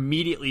money. They're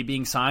immediately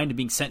being signed and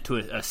being sent to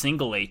a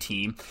single A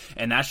team,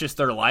 and that's just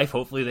their life.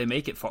 Hopefully they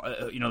make it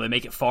far, they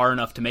make it far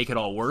enough to make it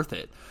all worth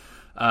it.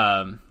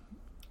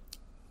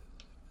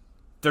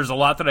 There's a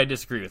lot that I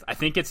disagree with. I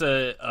think it's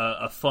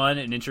a fun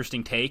and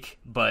interesting take,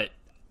 but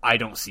I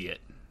don't see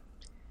it.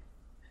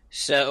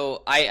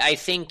 So I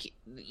think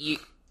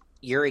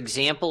your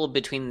example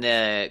between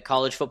the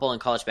college football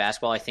and college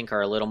basketball, I think,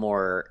 are a little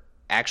more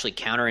actually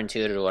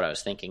counterintuitive to what I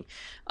was thinking,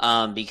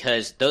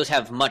 because those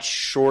have much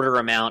shorter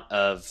amount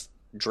of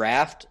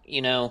draft.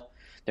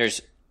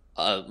 There's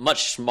a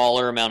much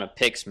smaller amount of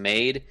picks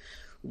made,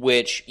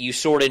 which you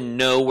sort of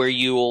know where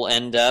you will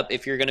end up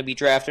if you're going to be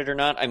drafted or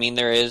not. I mean,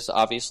 there is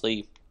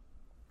obviously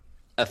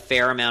a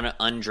fair amount of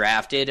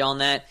undrafted on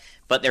that,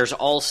 but there's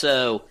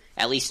also,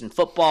 at least in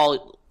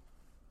football,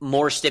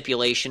 more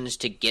stipulations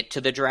to get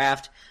to the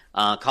draft.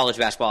 College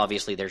basketball,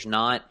 obviously, there's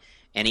not.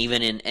 And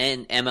even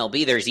in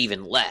MLB, there's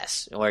even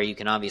less, where you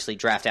can obviously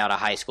draft out of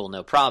high school,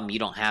 no problem. You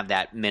don't have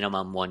that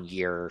minimum 1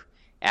 year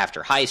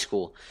after high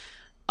school.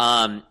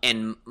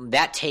 And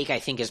that take, I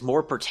think, is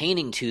more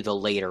pertaining to the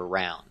later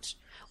rounds,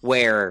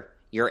 where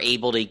you're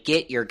able to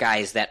get your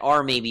guys that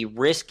are maybe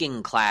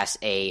risking Class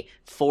A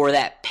for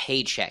that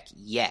paycheck,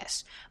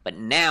 yes. But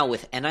now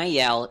with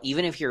NIL,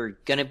 even if you're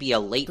going to be a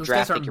late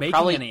draft pick, you're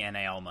probably any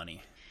NIL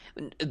money.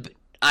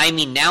 I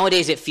mean,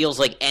 nowadays it feels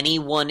like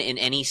anyone in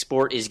any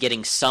sport is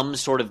getting some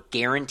sort of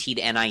guaranteed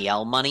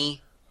NIL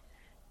money.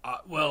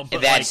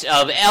 That's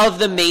of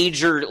the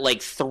major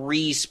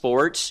 3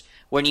 sports.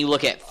 When you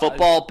look at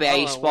football,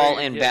 baseball,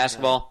 and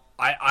basketball,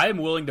 I'm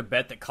willing to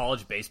bet that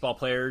college baseball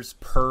players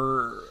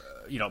per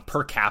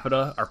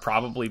capita are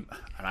probably,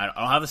 and I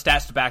don't have the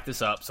stats to back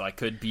this up, so I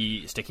could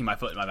be sticking my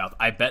foot in my mouth.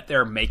 I bet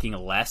they're making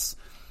less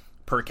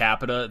per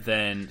capita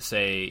than,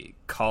 say,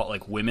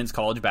 women's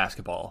college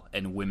basketball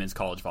and women's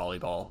college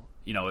volleyball,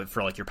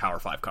 for your Power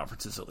 5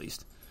 conferences at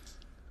least.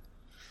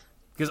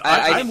 Because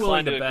I'm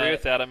willing to agree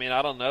with that. I mean,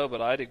 I don't know,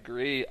 but I'd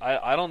agree.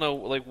 I don't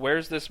know,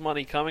 where's this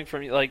money coming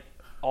from? There's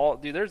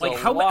a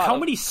lot of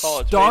college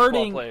baseball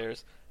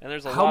players, and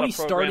there's a lot of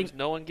programs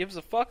no one gives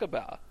a fuck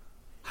about.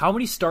 How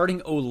many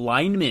starting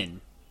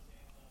O-linemen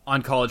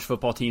on college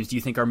football teams do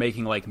you think are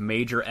making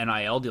major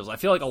NIL deals? I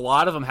feel like a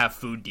lot of them have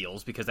food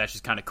deals because that's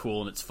just kind of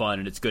cool and it's fun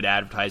and it's good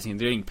advertising and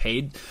they're getting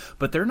paid,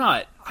 but they're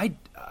not.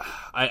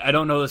 I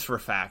don't know this for a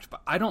fact,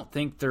 but I don't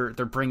think they're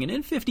bringing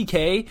in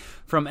 $50K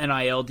from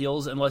NIL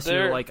deals unless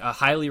you're a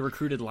highly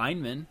recruited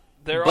lineman.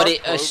 There are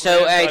programs,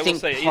 I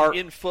think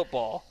in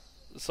football.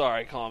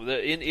 Sorry, Colin.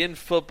 In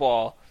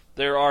football,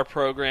 there are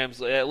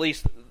programs. At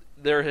least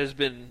there has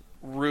been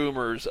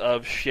rumors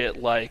of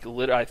shit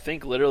I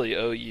think literally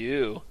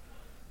OU.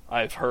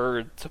 I've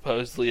heard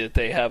supposedly that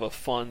they have a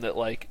fund that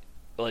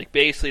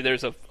basically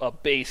there's a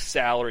base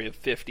salary of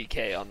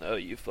 $50K on the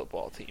OU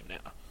football team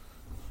now.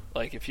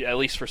 If you, at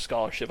least for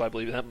scholarship, I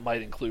believe that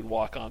might include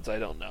walk-ons. I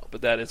don't know,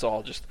 but that is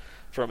all just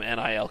from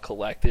NIL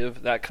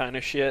Collective, that kind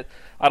of shit.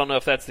 I don't know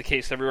if that's the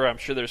case everywhere. I'm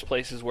sure there's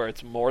places where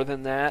it's more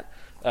than that.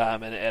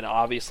 And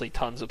obviously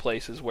tons of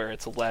places where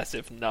it's less,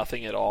 if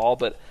nothing at all.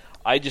 But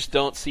I just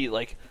don't see,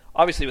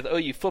 obviously with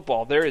OU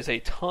football, there is a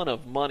ton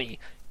of money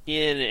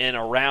in and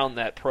around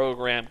that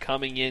program,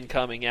 coming in,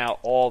 coming out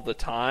all the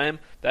time.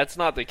 That's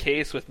not the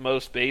case with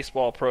most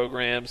baseball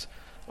programs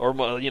or,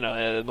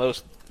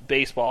 most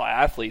baseball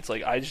athletes.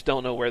 I just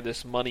don't know where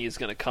this money is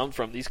going to come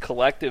from. These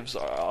collectives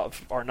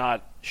are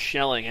not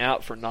shelling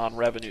out for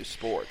non-revenue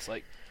sports.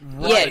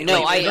 Yeah,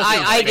 no,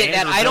 I get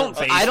that. I don't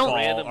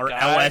or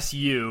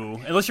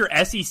LSU, unless you're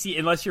SEC,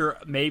 unless you're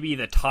maybe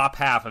the top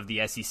half of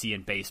the SEC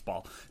in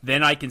baseball,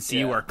 then I can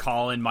see where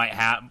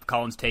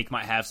Colin's take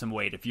might have some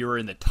weight. If you were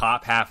in the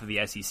top half of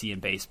the SEC in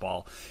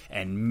baseball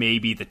and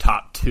maybe the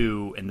top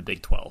 2 in the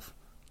Big 12,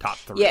 top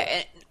 3.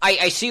 Yeah,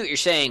 I see what you're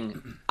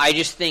saying. I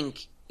just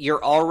think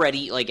you're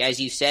already, as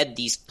you said,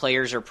 these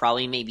players are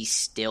probably maybe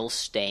still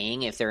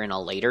staying if they're in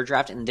a later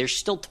draft, and there's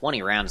still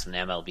 20 rounds in the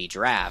MLB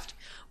draft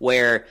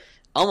where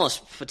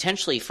almost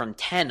potentially from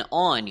 10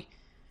 on,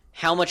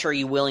 how much are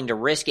you willing to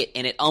risk it?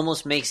 And it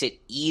almost makes it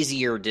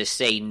easier to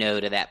say no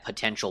to that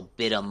potential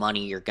bit of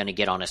money you're going to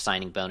get on a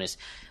signing bonus,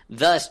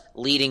 thus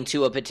leading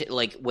to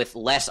with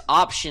less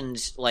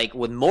options,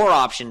 with more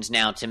options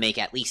now to make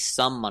at least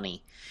some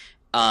money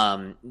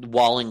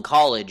while in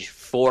college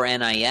for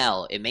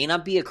NIL. It may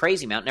not be a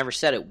crazy amount, never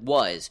said it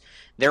was.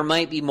 There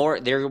may be more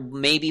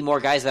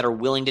guys that are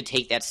willing to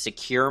take that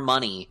secure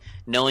money,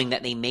 knowing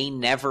that they may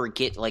never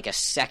get a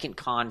second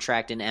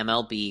contract in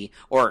MLB,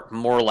 or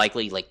more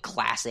likely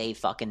Class A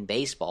fucking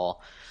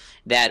baseball,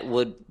 that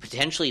would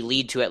potentially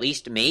lead to at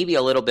least maybe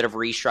a little bit of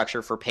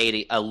restructure for pay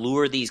to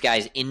allure these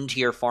guys into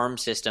your farm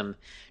system,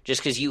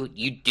 just because you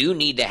do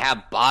need to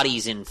have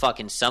bodies in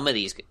fucking some of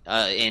these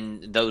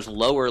in those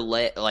lower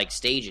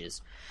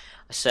stages.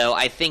 So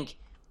I think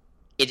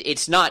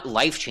it's not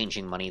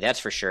life-changing money, that's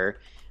for sure.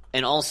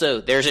 And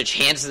also, there's a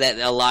chance that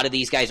a lot of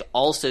these guys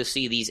also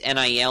see these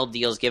NIL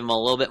deals give them a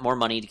little bit more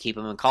money to keep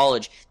them in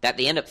college, that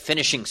they end up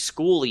finishing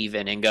school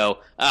even and go,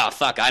 oh,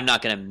 fuck, I'm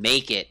not going to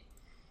make it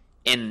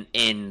in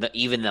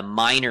even the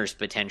minors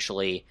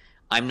potentially.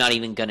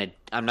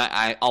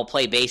 I'll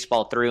play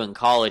baseball through in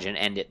college and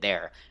end it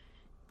there.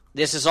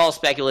 This is all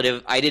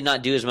speculative. I did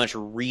not do as much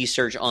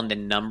research on the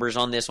numbers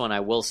on this one,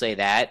 I will say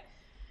that,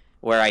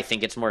 where I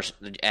think it's more,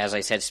 as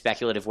I said,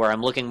 speculative, where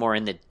I'm looking more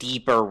in the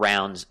deeper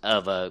rounds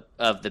of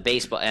the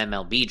baseball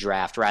MLB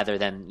draft rather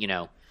than,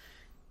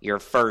 your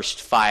first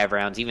 5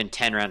 rounds, even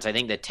 10 rounds. I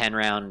think the 10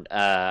 round,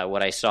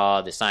 what I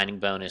saw, the signing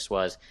bonus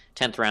was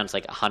 10th round's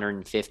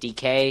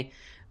 $150K,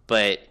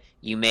 but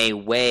you may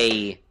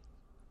weigh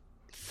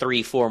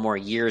 3-4 more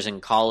years in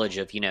college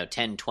of,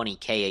 10,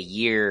 20K a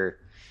year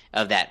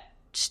of that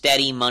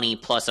steady money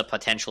plus a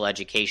potential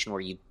education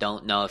where you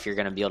don't know if you're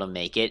going to be able to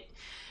make it.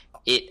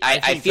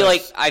 I feel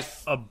like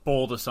a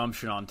bold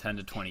assumption on 10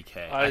 to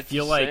 20K. I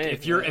feel like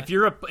if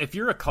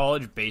you're a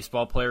college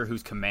baseball player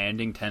who's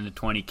commanding 10 to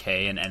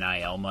 20K in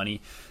NIL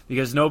money,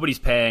 because nobody's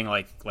paying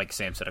like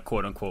Sam said, a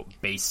quote unquote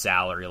base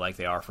salary like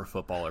they are for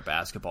football or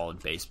basketball and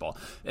baseball.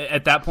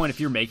 At that point, if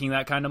you're making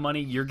that kind of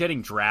money, you're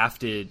getting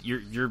drafted.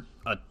 You're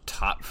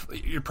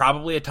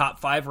probably a top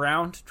 5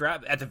 round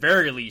draft, at the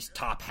very least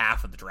top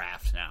half of the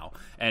draft now,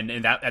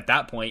 and at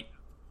that point,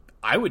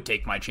 I would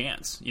take my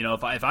chance.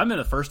 If I'm in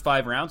the first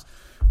 5 rounds,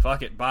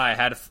 fuck it, bye. I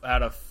had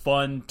a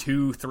fun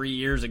 2-3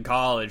 years in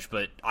college,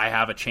 but I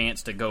have a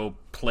chance to go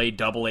play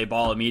double-A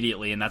ball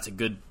immediately, and that's a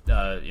good,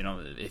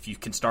 if you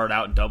can start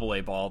out in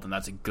double-A ball, then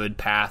that's a good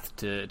path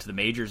to the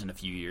majors in a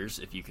few years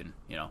if you can,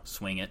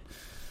 swing it.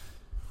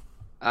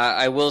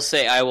 I will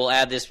say, I will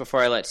add this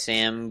before I let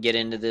Sam get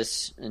into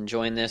this and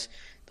join this.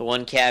 The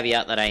one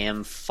caveat that I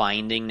am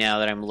finding now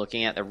that I'm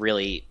looking at that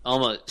really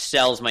almost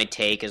sells my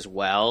take as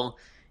well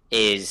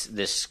is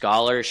the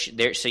scholarship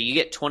there. So you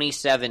get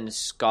 27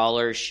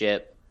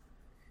 scholarship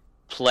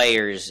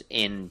players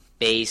in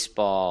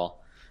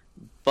baseball,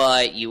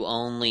 but you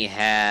only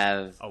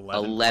have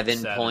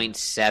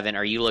 11.7.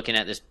 Are you looking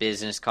at this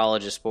Business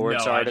College of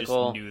Sports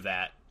article? I just knew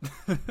that.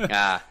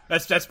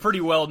 That's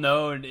pretty well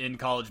known in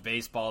college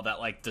baseball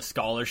that like the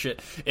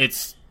scholarship,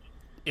 it's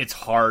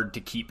hard to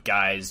keep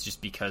guys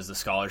just because the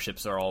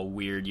scholarships are all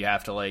weird. You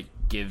have to like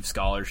give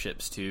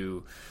scholarships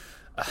to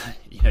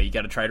you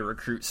got to try to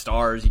recruit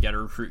stars. You got to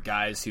recruit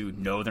guys who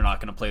know they're not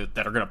going to play,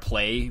 that are going to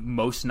play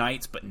most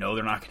nights, but know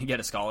they're not going to get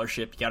a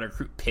scholarship. You got to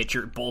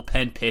recruit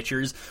bullpen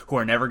pitchers who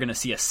are never going to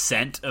see a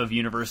cent of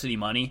university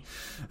money.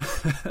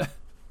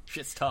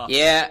 Shit's tough.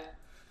 Yeah.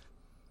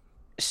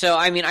 So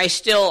I mean, I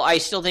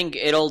still think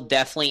it'll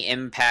definitely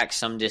impact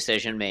some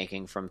decision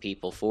making from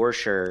people for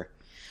sure.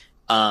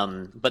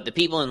 But the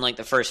people in like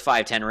the first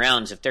 5-10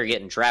 rounds, if they're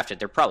getting drafted,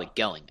 they're probably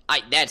going.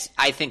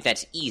 I think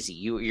that's easy.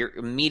 You're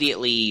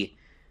immediately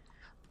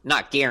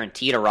not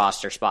guaranteed a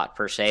roster spot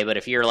per se, but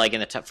if you're like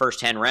in the first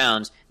 10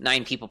 rounds,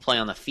 9 people play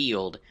on the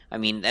field. I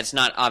mean, that's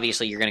not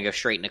obviously you're going to go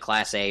straight into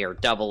Class A or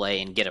Double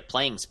A and get a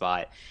playing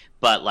spot,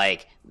 but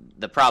like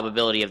the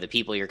probability of the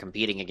people you're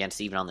competing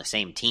against even on the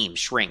same team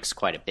shrinks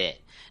quite a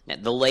bit. Now,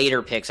 the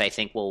later picks, I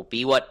think, will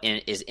be what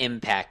is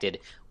impacted,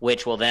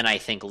 which will then I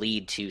think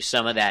lead to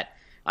some of that.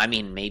 I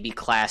mean, maybe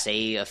Class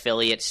A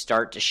affiliates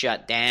start to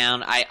shut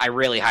down. I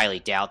really highly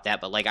doubt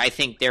that, but like I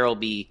think there will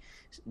be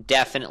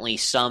definitely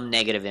some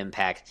negative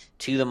impact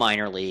to the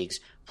minor leagues.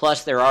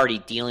 Plus, they're already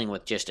dealing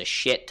with just a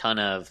shit ton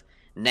of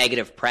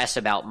negative press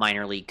about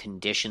minor league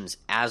conditions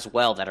as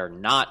well that are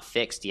not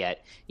fixed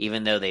yet,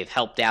 even though they've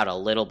helped out a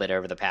little bit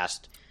over the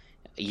past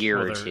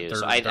year or two.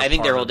 So I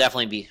think there will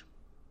definitely be.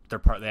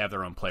 They have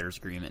their own players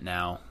agreement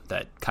now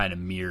that kind of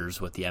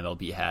mirrors what the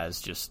MLB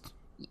has.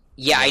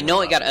 Yeah, I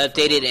know it got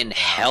updated and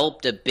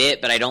helped a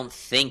bit, but I don't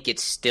think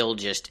it's still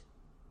just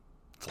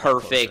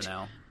perfect.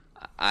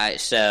 I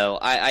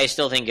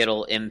still think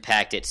it'll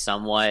impact it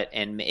somewhat,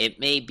 and it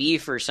may be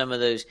for some of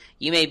those.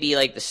 You may be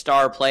like the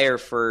star player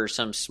for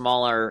some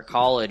smaller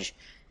college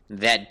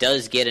that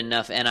does get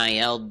enough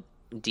NIL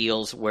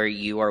deals where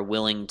you are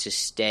willing to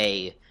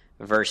stay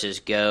versus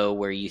go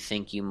where you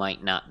think you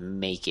might not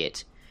make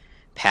it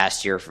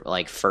past your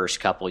like first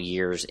couple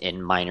years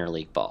in minor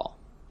league ball.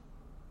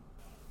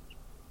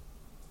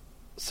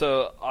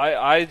 So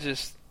I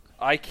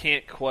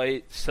can't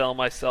quite sell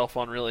myself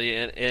on really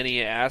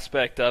any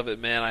aspect of it,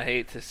 man. I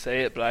hate to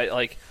say it, but I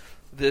like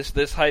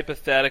this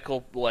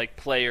hypothetical like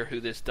player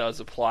who this does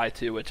apply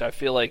to, which I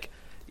feel like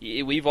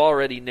we've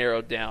already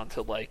narrowed down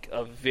to like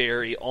a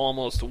very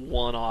almost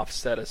one-off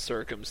set of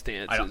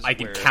circumstances. I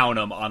can count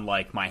them on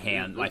like my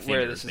fingers,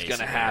 where this is going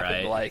to happen.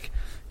 Right? Like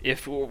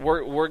if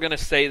we're going to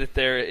say that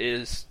there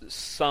is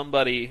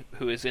somebody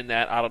who is in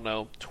that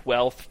 12th,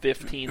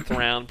 15th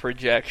round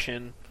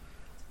projection.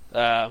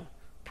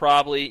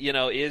 Probably,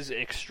 is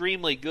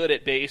extremely good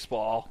at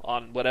baseball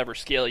on whatever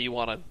scale you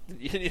want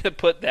to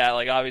put that.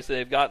 Like, obviously,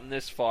 they've gotten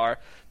this far.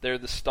 They're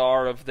the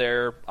star of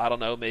their,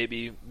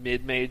 maybe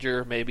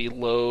mid-major, maybe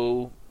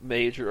low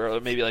major,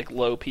 or maybe like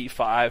low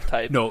P5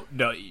 type.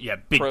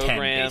 Big program.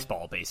 10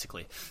 baseball,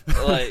 basically.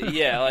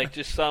 like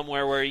just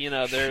somewhere where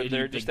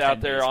they're just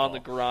out there baseball. on the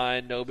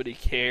grind. Nobody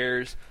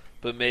cares,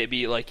 but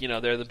maybe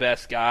they're the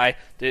best guy.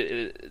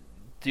 Do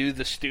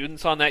the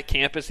students on that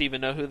campus even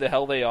know who the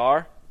hell they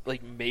are?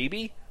 Like,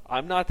 maybe.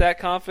 I'm not that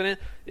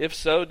confident. If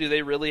so, do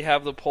they really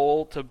have the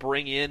pull to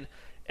bring in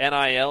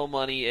NIL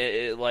money?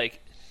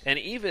 And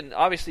even,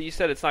 obviously, you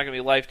said it's not going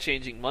to be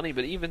life-changing money,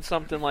 but even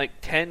something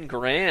like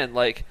 $10,000,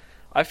 like,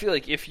 I feel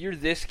like if you're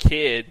this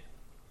kid,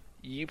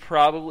 you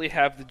probably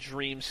have the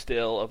dream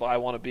still of, I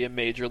want to be a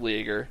major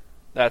leaguer.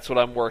 That's what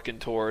I'm working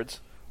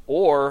towards.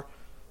 Or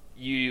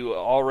you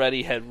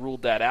already had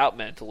ruled that out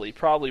mentally,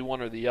 probably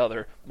one or the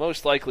other.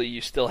 Most likely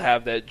you still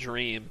have that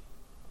dream.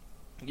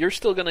 You're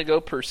still going to go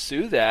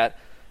pursue that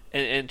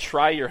and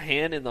try your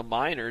hand in the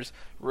minors,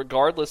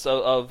 regardless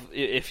of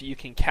if you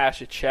can cash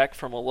a check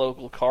from a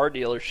local car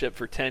dealership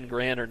for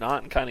 $10,000 or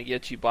not, and kind of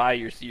get you by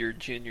your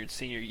junior and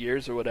senior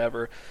years or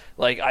whatever.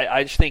 Like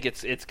I just think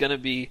it's going to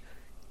be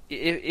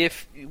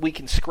if we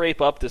can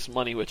scrape up this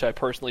money, which I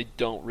personally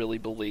don't really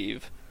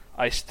believe,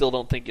 I still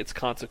don't think it's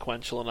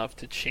consequential enough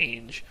to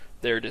change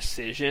their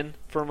decision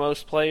for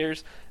most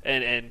players,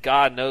 and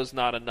God knows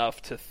not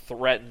enough to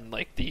threaten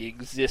like the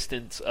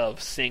existence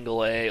of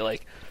single A.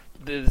 Like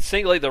the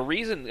single A, the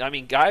reason, I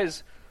mean,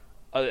 guys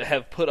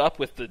have put up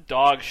with the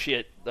dog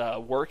shit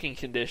working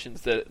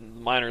conditions that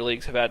minor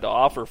leagues have had to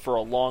offer for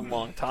a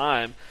long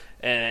time.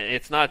 And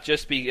it's not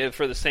just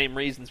for the same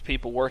reasons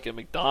people work at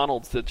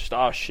McDonald's that just,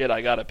 oh shit,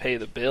 I got to pay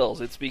the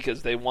bills. It's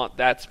because they want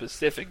that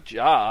specific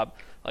job.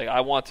 Like, I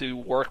want to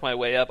work my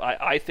way up.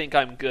 I think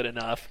I'm good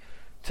enough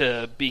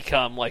to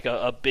become like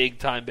a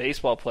big-time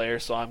baseball player,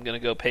 so I'm going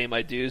to go pay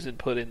my dues and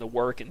put in the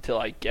work until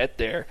I get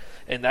there.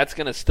 And that's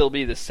going to still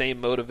be the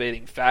same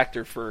motivating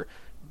factor for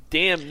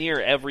damn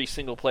near every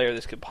single player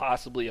this could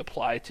possibly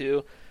apply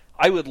to.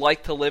 I would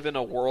like to live in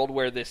a world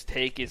where this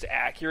take is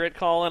accurate,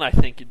 Colin. I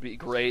think it'd be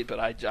great, but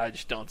I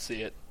just don't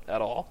see it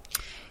at all.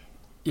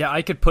 Yeah,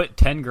 I could put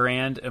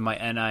 $10,000 in my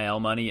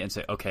NIL money and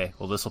say, okay,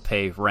 well, this will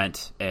pay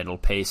rent and it'll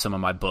pay some of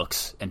my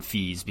books and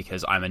fees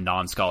because I'm a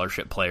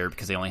non-scholarship player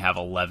because they only have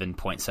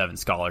 11.7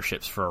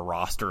 scholarships for a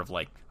roster of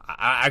like,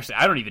 I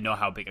don't even know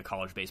how big a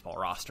college baseball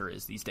roster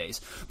is these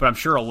days, but I'm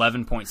sure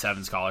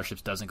 11.7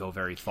 scholarships doesn't go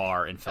very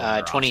far in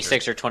filling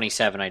 26 or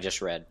 27, I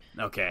just read.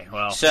 Okay,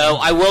 well. So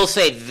I will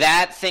say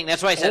that thing,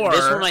 that's why I said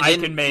this one I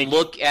didn't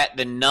look at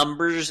the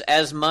numbers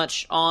as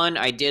much on.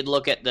 I did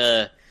look at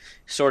the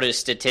sort of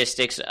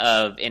statistics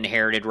of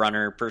inherited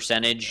runner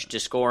percentage to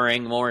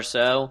scoring more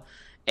so,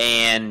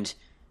 and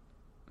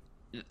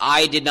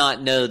I did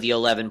not know the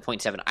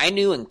 11.7. I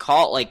knew in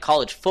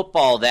college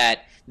football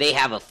that they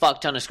have a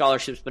fuck ton of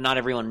scholarships, but not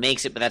everyone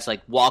makes it. But that's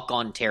like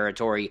walk-on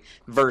territory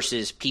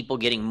versus people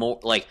getting more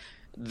like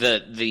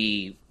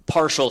the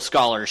partial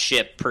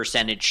scholarship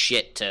percentage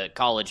shit to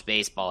college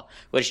baseball,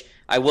 which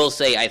I will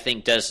say I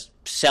think does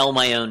sell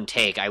my own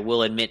take. I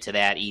will admit to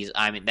that.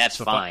 I mean, that's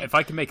fine.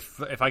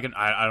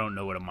 I don't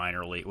know what a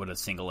minor league, what a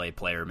single A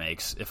player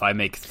makes. If I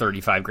make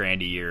 $35,000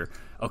 a year,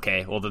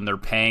 okay, well then they're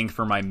paying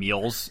for my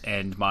meals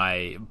and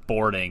my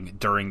boarding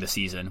during the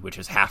season, which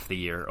is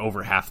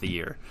over half the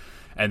year.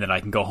 And then I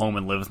can go home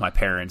and live with my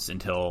parents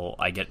until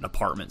I get an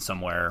apartment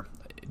somewhere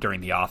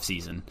during the off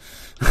season.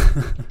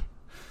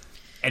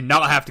 And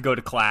not have to go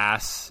to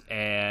class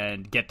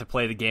and get to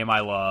play the game I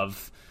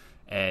love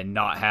and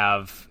not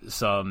have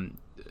some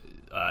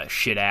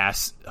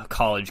shit-ass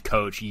college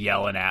coach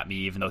yelling at me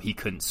even though he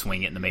couldn't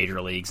swing it in the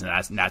major leagues,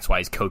 and that's why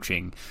he's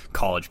coaching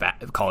college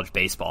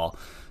baseball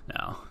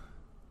now.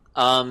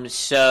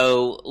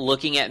 So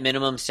looking at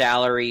minimum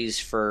salaries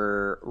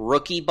for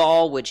rookie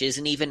ball, which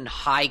isn't even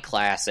high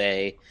class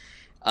A,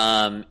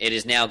 it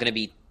is now going to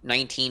be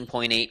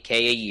 $19.8K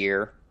a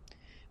year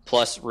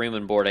plus room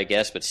and board, I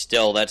guess, but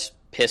still that's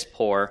piss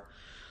poor.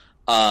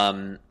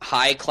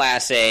 High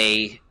class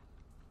A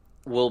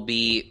will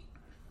be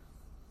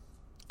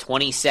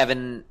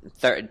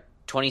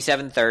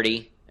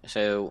 $27,300,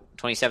 so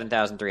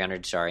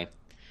 $27,300, sorry.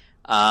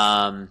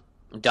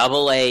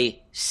 Double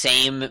A,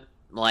 same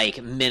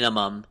like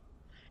minimum,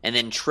 and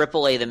then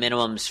triple A, the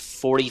minimum's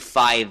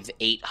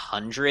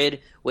 $45,800,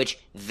 which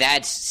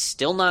that's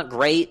still not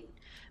great,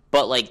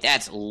 but like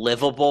that's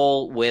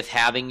livable with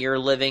having your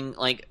living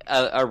like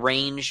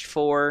arranged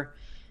for.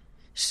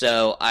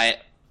 So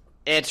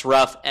it's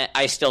rough.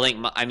 I still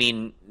think, I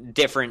mean,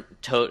 different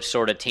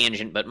sort of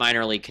tangent, but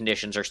minor league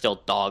conditions are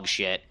still dog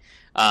shit.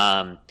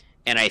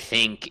 And I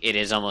think it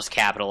is almost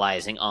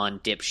capitalizing on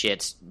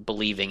dipshits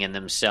believing in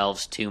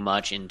themselves too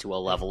much into a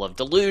level of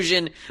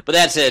delusion. But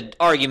that's an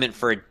argument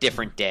for a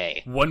different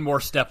day. One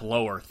more step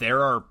lower.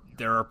 There are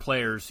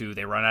players who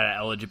they run out of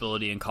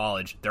eligibility in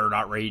college. They're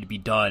not ready to be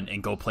done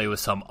and go play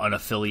with some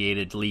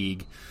unaffiliated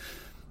league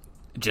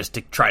just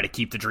to try to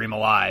keep the dream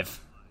alive.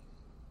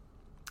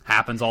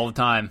 Happens all the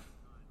time.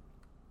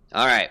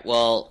 All right,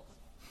 well,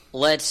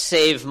 let's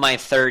save my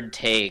third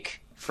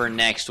take for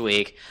next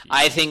week.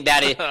 I think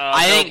that is.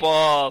 No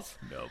balls.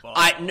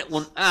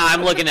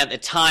 I'm looking at the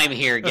time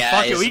here, guys.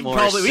 Fuck it, we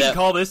can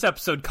call this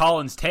episode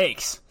Colin's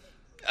Takes.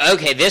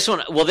 Okay, this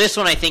one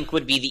I think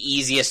would be the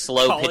easiest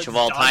slow pitch of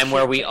all time,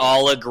 where we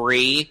all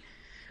agree.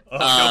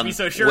 Don't be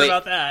so sure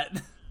about that.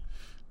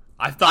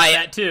 I thought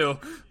that too.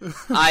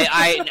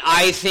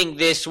 I think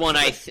this one.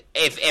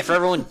 If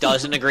everyone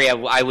doesn't agree,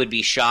 I would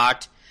be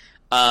shocked.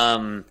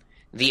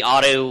 The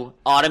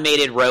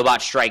automated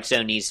robot strike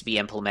zone needs to be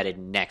implemented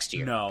next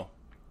year. No.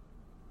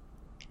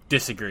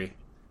 Disagree.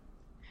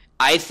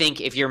 I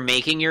think if you're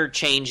making your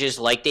changes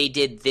like they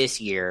did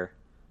this year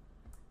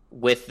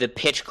with the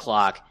pitch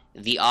clock,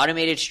 the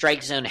automated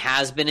strike zone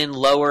has been in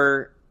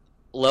lower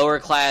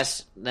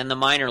class than the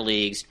minor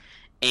leagues,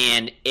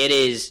 and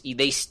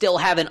they still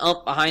have an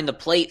ump behind the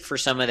plate for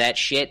some of that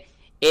shit.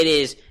 It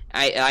is,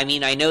 I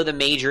mean, I know the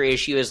major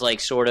issue is like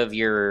sort of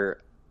your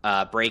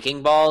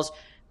breaking balls,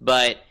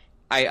 but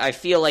I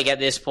feel like at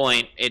this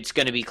point it's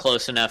going to be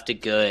close enough to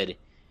good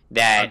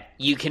that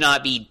you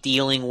cannot be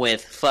dealing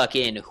with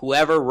fucking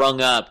whoever rung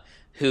up,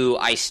 who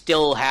I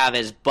still have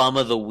as bum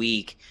of the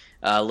week,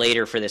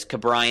 later for this.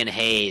 Cabrian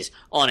Hayes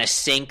on a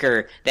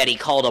sinker that he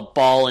called a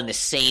ball in the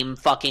same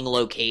fucking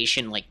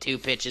location like 2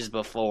 pitches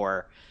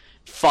before,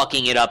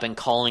 fucking it up and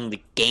calling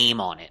the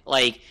game on it.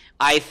 Like,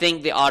 I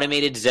think the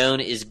automated zone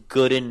is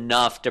good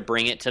enough to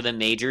bring it to the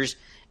majors,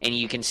 and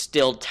you can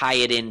still tie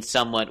it in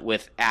somewhat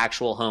with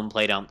actual home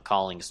plate ump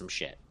calling some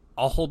shit.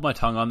 I'll hold my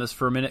tongue on this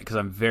for a minute because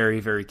I'm very,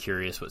 very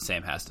curious what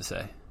Sam has to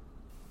say.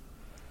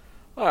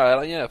 All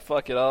right, yeah,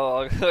 fuck it.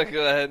 I'll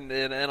go ahead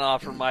and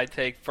offer my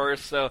take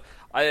first. So,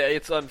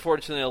 it's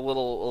unfortunately a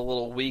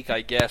little weak,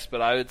 I guess,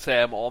 but I would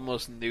say I'm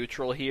almost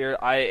neutral here.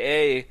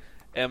 I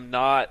am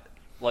not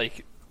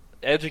like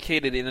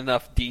educated in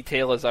enough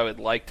detail as I would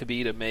like to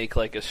be to make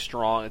like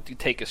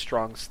take a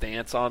strong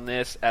stance on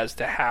this as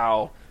to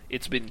how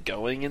it's been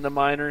going in the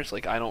minors.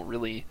 Like, I don't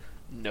really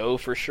know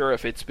for sure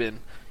if it's been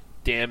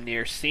damn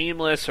near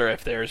seamless or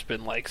if there's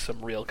been like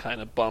some real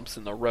kind of bumps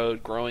in the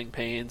road, growing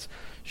pains,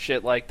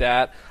 shit like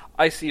that.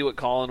 I see what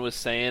Colin was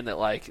saying, that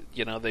like,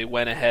 you know, they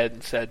went ahead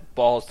and said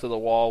balls to the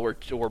wall,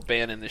 we're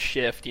banning the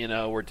shift, you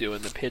know, we're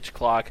doing the pitch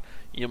clock,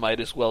 you might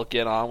as well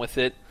get on with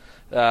it.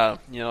 You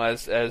know,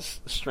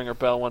 as Stringer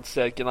Bell once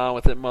said, get on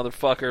with it,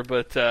 motherfucker.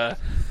 But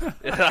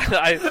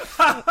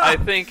I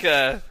think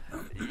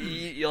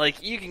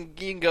you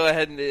can go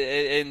ahead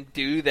and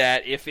do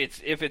that if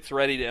it's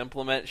ready to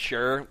implement.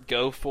 Sure,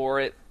 go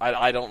for it.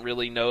 I don't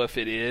really know if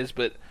it is,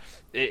 but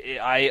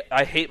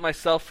I hate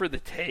myself for the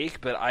take,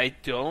 but I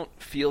don't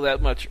feel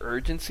that much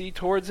urgency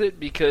towards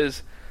it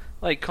because,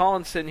 like,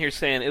 Colin's sitting here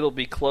saying it'll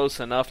be close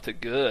enough to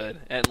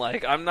good, and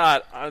like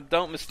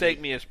don't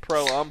mistake me as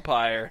pro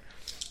umpire.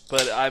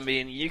 But, I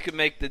mean, you could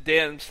make the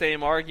damn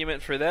same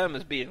argument for them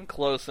as being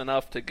close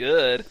enough to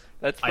good.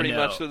 That's pretty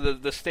much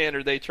the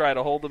standard they try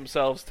to hold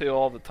themselves to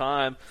all the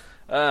time.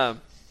 I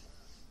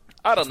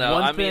don't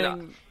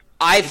know.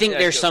 I think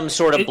there's some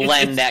sort of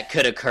blend that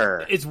could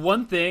occur. It's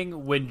one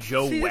thing when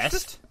Joe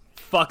West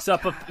fucks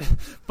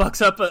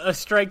up a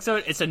strike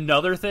zone. It's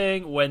another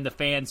thing when the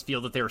fans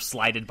feel that they were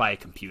slighted by a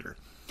computer.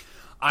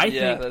 I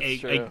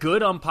think a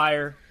good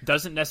umpire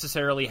doesn't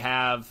necessarily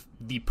have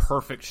the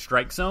perfect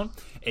strike zone.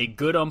 A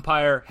good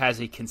umpire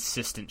has a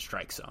consistent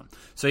strike zone.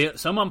 So yeah,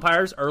 some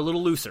umpires are a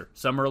little looser,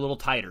 some are a little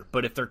tighter.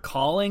 But if they're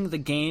calling the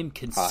game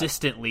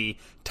consistently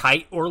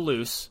tight or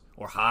loose,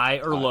 or high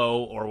or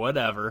low or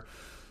whatever,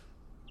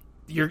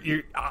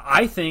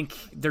 I think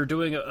they're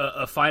doing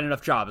a fine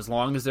enough job as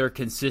long as they're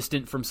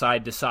consistent from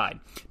side to side.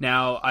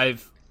 Now I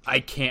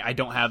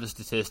don't have the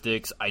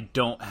statistics. I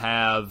don't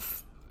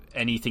have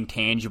anything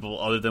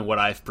tangible other than what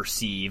I've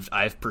perceived.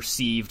 I've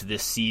perceived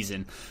this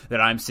season that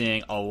I'm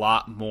seeing a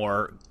lot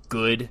more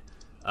good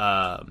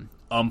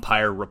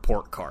umpire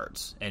report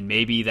cards, and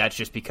maybe that's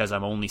just because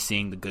I'm only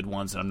seeing the good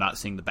ones and I'm not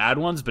seeing the bad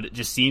ones, but it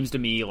just seems to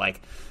me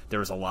like there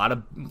was a lot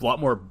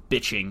more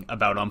bitching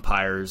about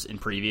umpires in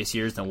previous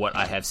years than what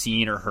I have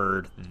seen or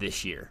heard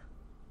this year.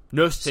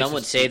 Some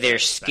would say they're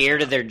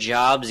scared of their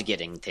jobs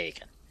getting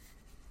taken.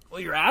 Well,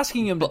 you're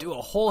asking them to do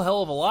a whole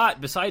hell of a lot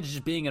besides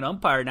just being an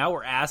umpire. Now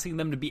we're asking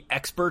them to be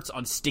experts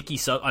on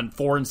on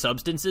foreign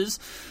substances.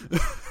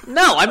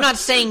 No, I'm not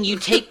saying you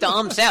take the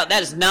umps out.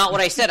 That is not what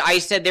I said. I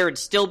said there would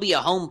still be a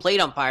home plate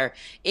umpire.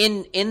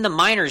 In the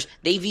minors,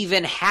 they've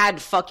even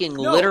had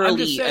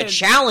literally a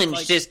challenge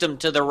system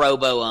to the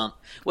robo-ump,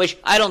 which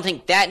I don't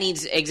think that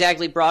needs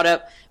exactly brought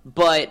up.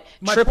 But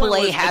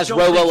AAA has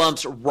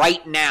robo-umps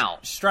right now.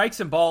 Strikes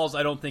and balls,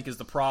 I don't think, is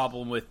the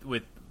problem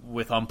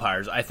with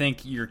umpires. I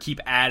think you keep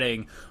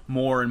adding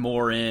more and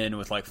more in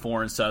with like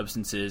foreign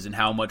substances and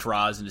how much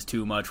rosin is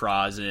too much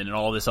rosin and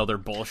all this other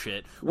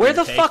bullshit. Where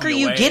the fuck are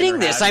you getting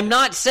this? I'm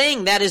not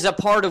saying that is a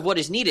part of what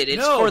is needed.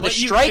 It's for the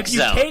strike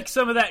zone. If you take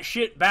some of that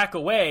shit back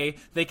away,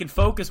 they can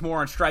focus more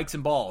on strikes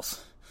and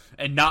balls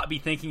and not be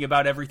thinking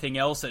about everything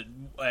else at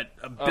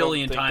a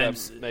billion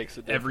times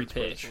every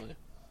pitch. Personally.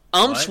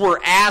 Umps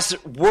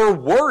were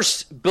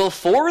worse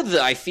before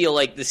I feel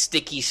like the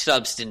sticky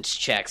substance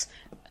checks.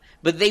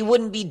 But they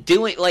wouldn't be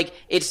doing, like,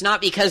 it's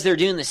not because they're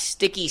doing the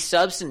sticky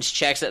substance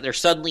checks that they're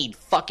suddenly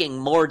fucking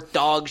more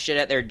dog shit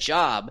at their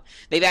job.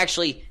 They've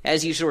actually,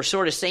 as you were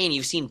sort of saying,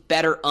 you've seen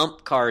better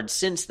ump cards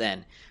since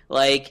then.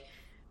 Like,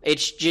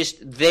 it's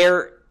just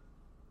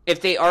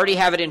if they already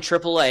have it in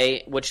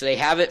AAA, which they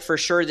have it for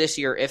sure this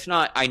year, if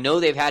not, I know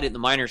they've had it in the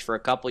minors for a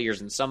couple years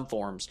in some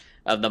forms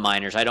of the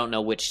minors. I don't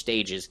know which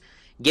stages.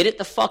 Get it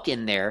the fuck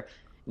in there.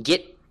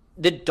 Get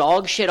the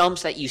dog shit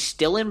umps that you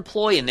still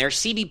employ in there.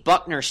 CB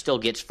Buckner still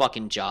gets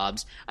fucking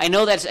jobs. I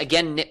know that's,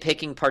 again,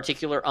 nitpicking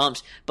particular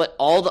umps, but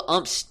all the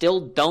umps still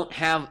don't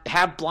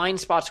have blind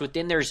spots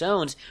within their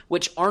zones,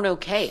 which aren't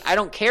okay. I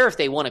don't care if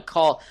they want to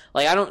call,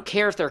 like, I don't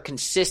care if they're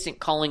consistent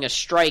calling a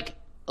strike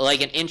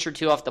like an inch or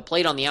two off the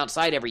plate on the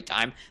outside every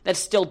time. That's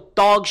still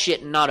dog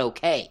shit and not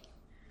okay.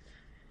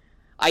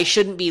 I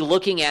shouldn't be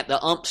looking at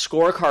the ump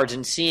scorecards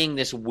and seeing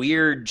this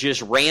weird,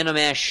 just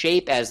random-ass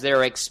shape as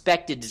their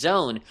expected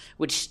zone,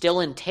 which still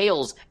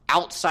entails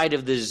outside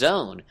of the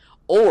zone,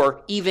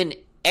 or even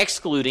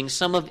excluding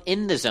some of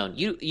in the zone.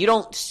 You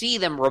don't see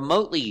them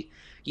remotely.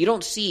 You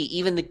don't see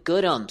even the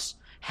good umps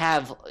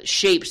have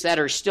shapes that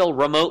are still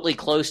remotely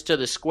close to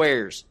the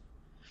squares.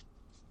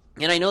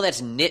 And I know that's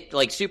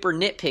super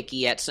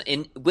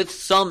nitpicky with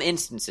some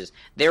instances.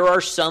 There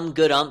are some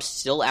good umps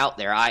still out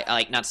there.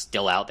 Not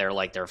still out there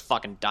like they're a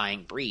fucking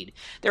dying breed.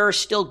 There are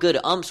still good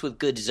umps with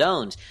good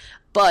zones.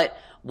 But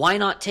why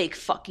not take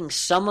fucking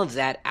some of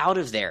that out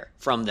of there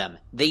from them?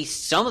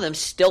 Some of them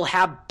still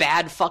have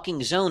bad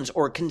fucking zones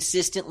or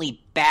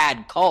consistently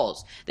bad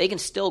calls. They can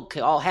still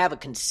all have a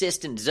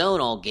consistent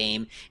zone all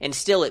game and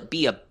still it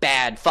be a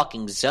bad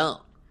fucking zone.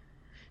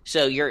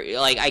 So you're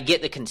like, I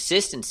get the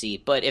consistency,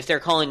 but if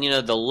they're calling,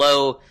 the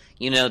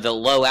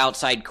low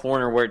outside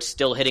corner where it's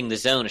still hitting the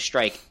zone a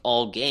strike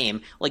all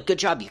game, like, good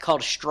job, you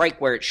called a strike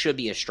where it should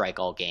be a strike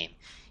all game.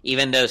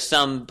 Even though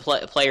some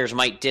players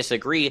might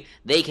disagree,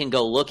 they can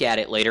go look at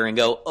it later and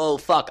go, oh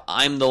fuck,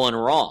 I'm the one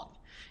wrong.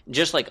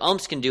 Just like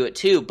umps can do it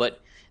too, but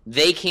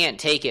they can't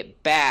take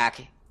it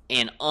back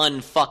and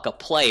unfuck a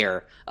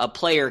player. A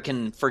player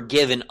can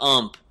forgive an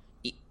ump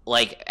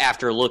like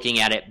after looking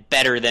at it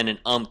better than an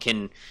ump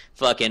can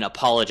fucking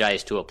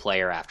apologize to a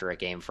player after a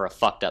game for a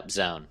fucked up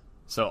zone.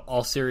 So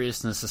all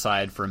seriousness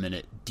aside for a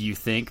minute, do you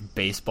think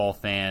baseball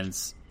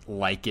fans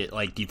like it?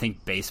 Like, do you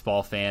think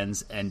baseball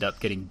fans end up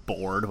getting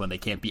bored when they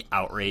can't be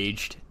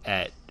outraged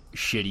at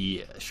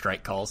shitty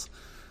strike calls?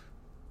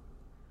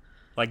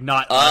 Like,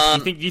 not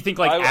do you think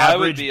like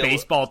average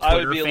baseball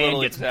Twitter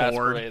fan gets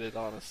bored?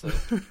 Honestly.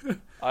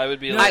 I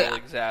would be a little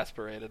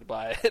exasperated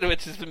by it,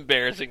 which is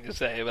embarrassing to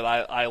say, but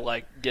I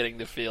like getting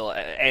to feel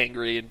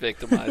angry and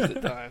victimized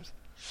at times.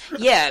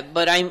 Yeah,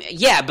 but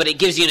it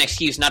gives you an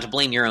excuse not to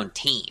blame your own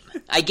team.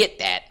 I get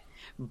that.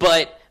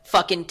 But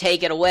fucking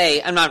take it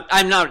away.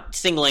 I'm not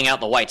singling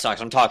out the White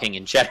Sox. I'm talking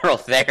in general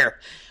there.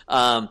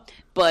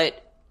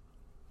 But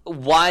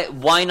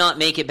why not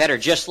make it better?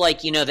 Just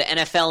like, the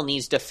NFL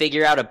needs to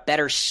figure out a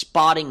better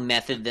spotting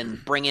method than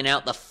bringing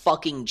out the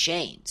fucking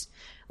chains.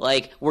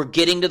 Like, we're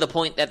getting to the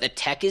point that the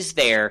tech is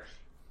there,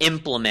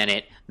 implement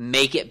it,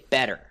 make it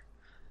better.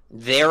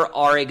 There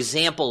are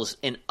examples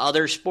in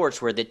other sports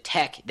where the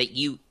tech that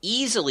you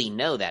easily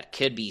know that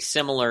could be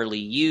similarly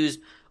used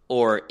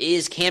or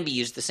can be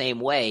used the same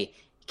way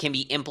can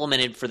be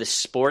implemented for the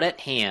sport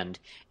at hand,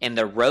 and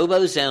the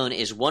RoboZone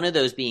is one of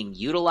those being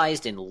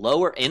utilized in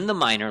the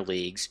minor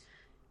leagues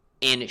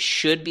and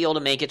should be able to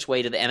make its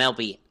way to the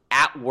MLB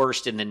at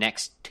worst in the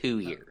next 2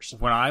 years.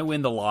 When I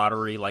win the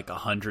lottery like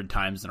 100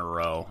 times in a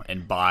row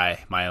and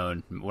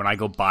when I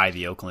go buy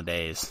the Oakland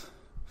A's,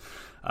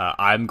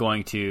 I'm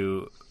going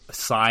to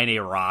sign a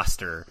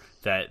roster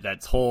the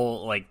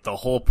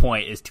whole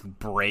point is to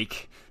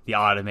break the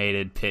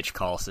automated pitch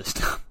call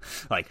system.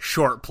 Like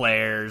short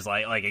players,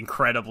 like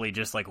incredibly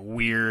just like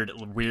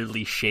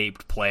weirdly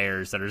shaped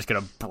players that are just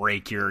gonna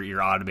break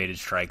your automated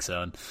strike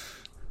zone.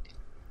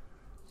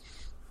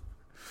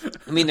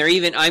 I mean,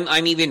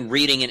 I'm even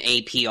reading an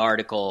AP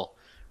article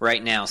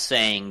right now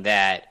saying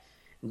that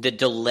the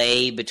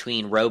delay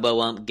between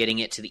robo-ump getting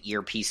it to the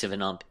earpiece of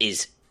an ump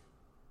is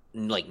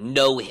like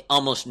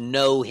almost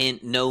no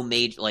hint, no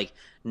major, like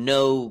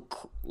no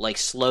like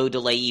slow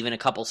delay, even a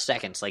couple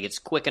seconds. Like it's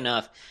quick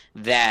enough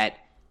that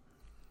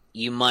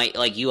you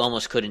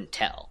almost couldn't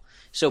tell.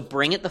 So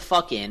bring it the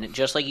fuck in,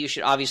 just like you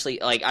should. Obviously,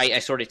 like I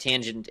sort of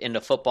tangent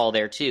into football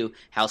there too,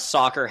 how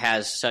soccer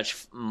has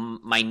such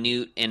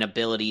minute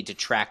inability to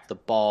track the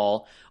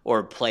ball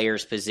or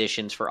players'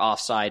 positions for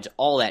offsides,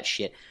 all that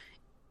shit.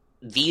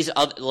 These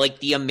like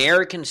the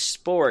American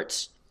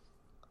sports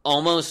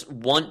almost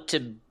want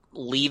to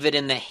leave it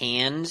in the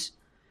hands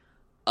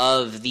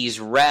of these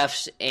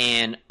refs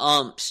and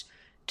umps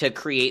to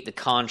create the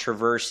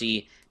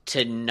controversy,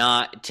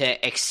 to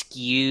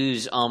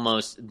excuse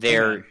almost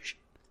their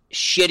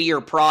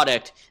shittier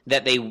product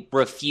that they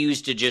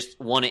refuse to just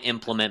want to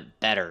implement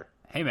better.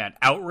 Hey man,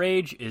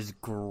 outrage is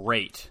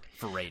great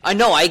for ratings. I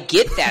know, I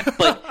get that,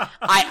 but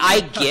I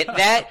get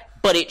that,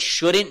 but it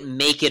shouldn't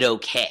make it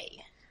okay.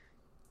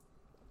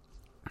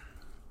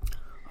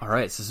 All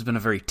right, so this has been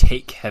a very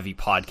take-heavy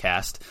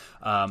podcast.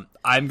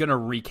 I'm going to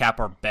recap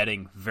our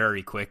betting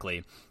very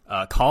quickly.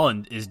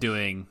 Colin is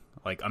doing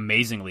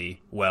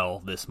amazingly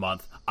well this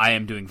month. I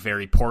am doing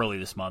very poorly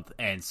this month,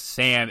 and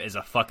Sam is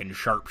a fucking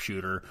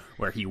sharpshooter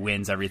where he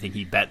wins everything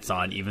he bets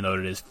on, even though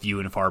it is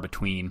few and far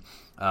between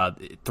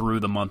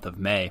through the month of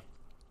May.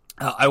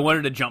 I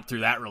wanted to jump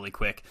through that really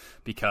quick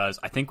because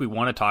I think we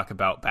want to talk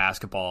about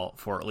basketball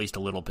for at least a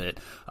little bit.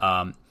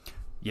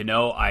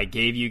 I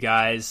gave you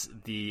guys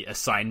the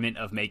assignment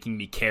of making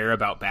me care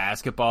about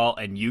basketball,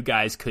 and you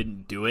guys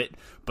couldn't do it.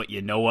 But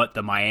you know what?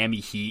 The Miami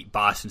Heat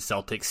Boston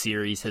Celtics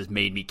series has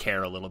made me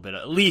care a little bit,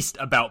 at least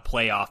about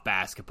playoff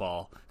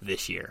basketball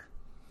this year.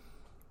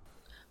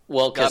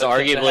 Well, because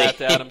arguably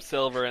Adam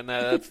Silver and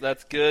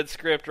that's good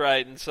script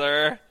writing,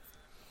 sir.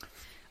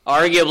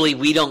 Arguably,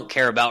 we don't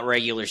care about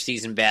regular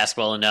season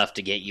basketball enough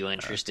to get you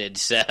interested,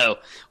 so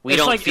we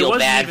don't feel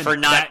bad for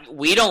not.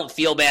 We don't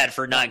feel bad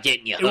for not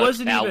getting you hooked. It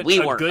wasn't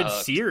even a good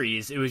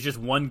series. It was just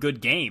one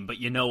good game. But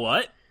you know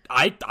what?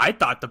 I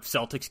thought the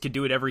Celtics could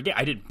do it every game.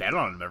 I didn't bet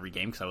on them every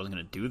game because I wasn't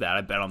going to do that.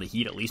 I bet on the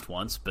Heat at least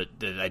once, but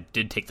I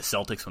did take the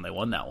Celtics when they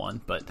won that one.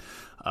 But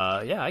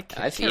I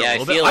care a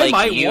little bit.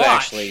 Like you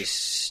actually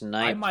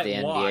sniped the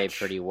NBA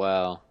pretty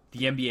well.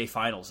 the NBA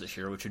Finals this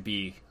year, which would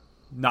be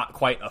not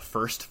quite a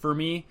first for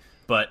me,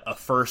 but a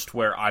first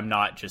where I'm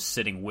not just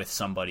sitting with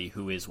somebody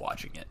who is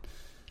watching it.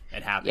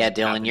 And happy. Yeah,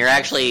 Dylan, you're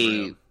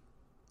actually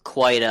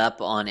quite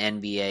up on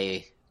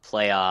NBA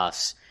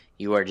playoffs.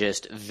 You are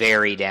just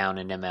very down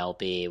in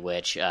MLB,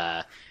 which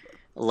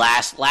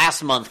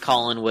last month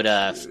Colin would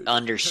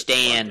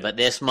understand, but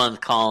this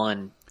month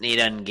Colin, he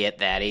doesn't get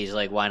that. He's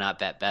like, why not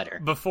bet better?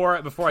 Before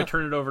I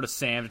turn it over to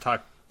Sam to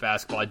talk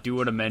basketball, I do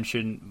want to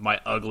mention my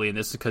ugly, and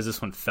this is because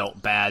this one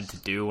felt bad to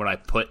do when I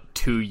put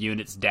 2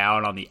 units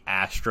down on the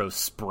Astros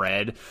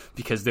spread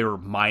because they were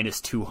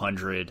minus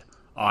 200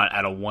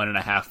 at a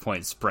 1.5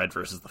 point spread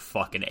versus the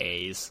fucking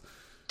A's.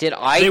 Did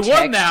I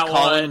text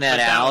Colin that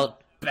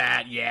out?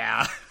 Bad,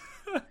 yeah.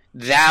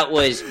 That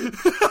was...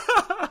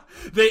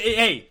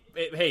 hey,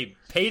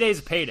 payday's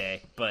a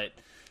payday, but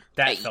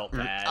that felt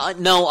bad.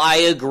 No, I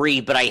agree,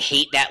 but I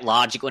hate that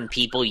logic when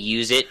people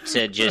use it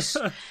to just...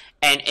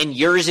 and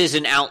yours is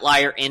an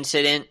outlier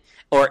incident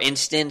or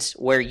instance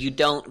where you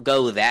don't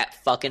go that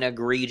fucking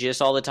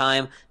egregious all the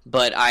time,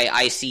 but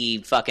I see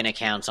fucking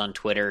accounts on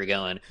Twitter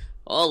going...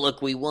 Oh,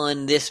 look, we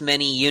won this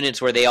many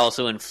units where they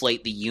also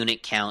inflate the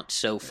unit count.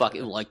 So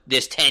fucking like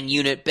this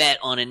 10-unit bet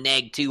on a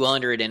neg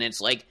 200. And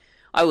it's like,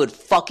 I would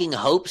fucking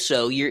hope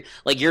so.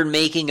 You're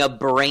making a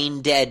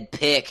brain dead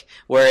pick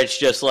where it's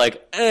just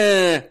like,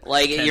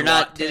 you're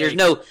not,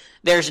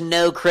 there's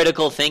no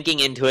critical thinking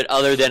into it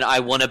other than I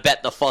want to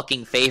bet the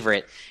fucking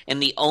favorite.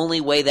 And the only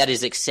way that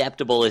is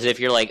acceptable is if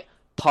you're like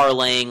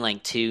parlaying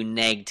like 2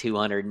 neg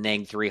 200,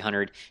 neg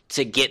 300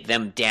 to get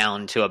them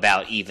down to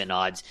about even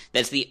odds.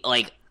 That's the,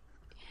 like,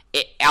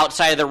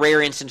 outside of the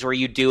rare instance where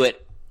you do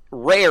it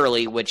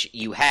rarely, which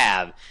you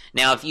have.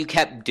 Now, if you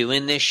kept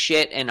doing this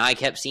shit and I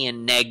kept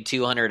seeing neg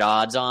 200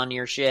 odds on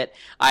your shit,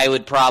 I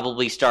would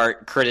probably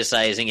start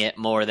criticizing it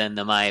more than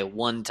my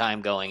one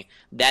time going,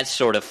 that's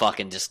sort of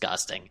fucking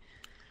disgusting.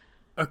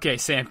 Okay,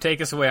 Sam,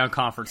 take us away on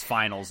conference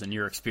finals and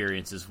your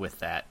experiences with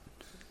that.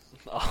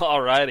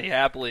 Alrighty,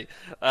 happily.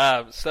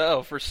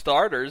 So, for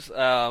starters,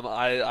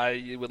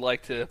 I would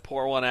like to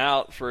pour one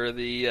out for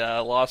the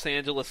Los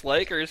Angeles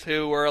Lakers,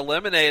 who were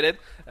eliminated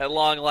at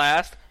long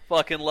last.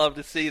 Fucking love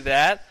to see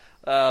that.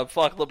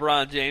 Fuck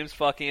LeBron James,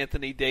 fuck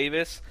Anthony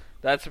Davis.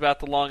 That's about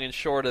the long and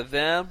short of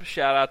them.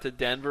 Shout out to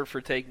Denver for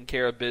taking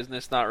care of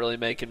business, not really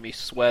making me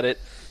sweat it.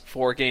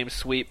 4-game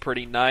sweep,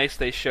 pretty nice.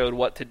 They showed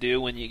what to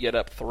do when you get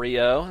up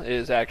 3-0,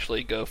 is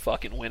actually go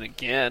fucking win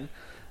again.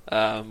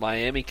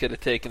 Miami could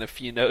have taken a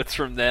few notes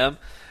from them.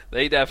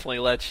 They definitely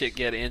let shit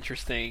get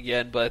interesting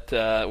again, but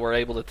were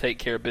able to take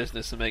care of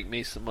business and make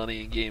me some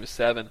money in Game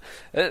 7.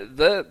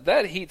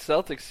 That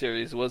Heat-Celtics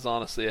series was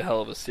honestly a hell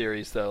of a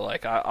series, though.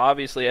 Like,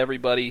 obviously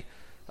everybody,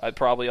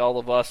 probably all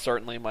of us,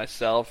 certainly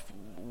myself,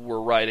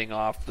 were writing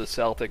off the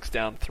Celtics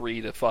down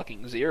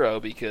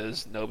 3-0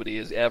 because nobody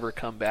has ever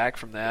come back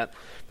from that.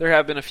 There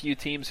have been a few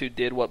teams who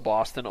did what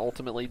Boston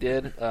ultimately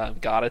did,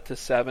 got it to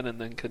 7 and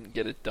then couldn't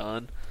get it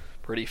done.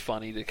 Pretty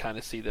funny to kind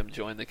of see them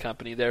join the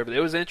company there, but it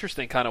was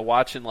interesting kind of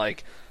watching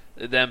like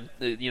them.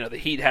 The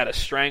Heat had a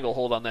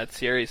stranglehold on that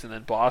series, and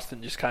then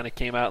Boston just kind of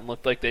came out and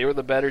looked like they were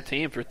the better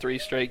team for 3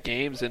 straight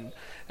games, and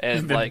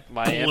like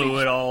Miami blew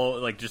it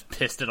all, like just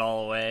pissed it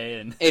all away.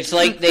 And it's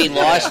like they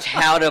lost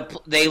how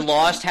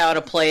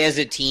to play as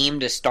a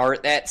team to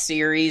start that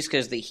series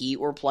because the Heat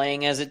were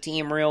playing as a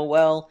team real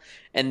well.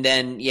 And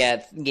then,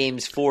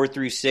 games 4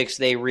 through 6,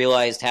 they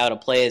realized how to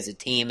play as a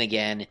team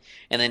again.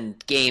 And then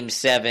Game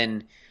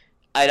 7,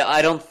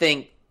 I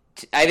think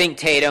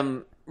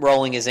Tatum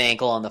rolling his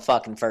ankle on the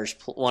fucking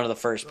one of the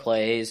first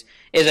plays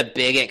is a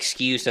big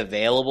excuse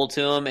available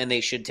to him, and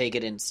they should take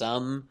it in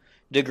some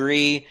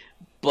degree.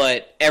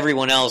 But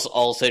everyone else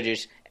also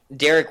just...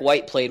 Derek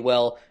White played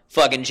well.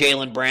 Fucking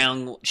Jaylen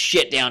Brown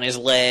shit down his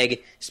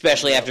leg,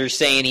 especially after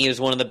saying he was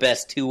one of the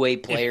best two-way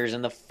players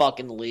in the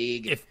fucking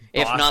league,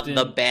 if not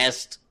the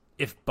best.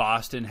 If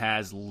Boston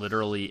has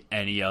literally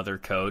any other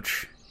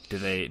coach, do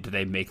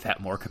they make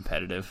that more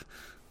competitive?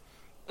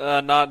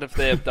 Not if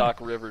they have Doc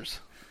Rivers.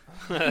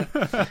 They would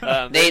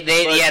have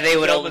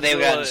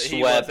swept.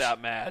 He was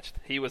outmatched.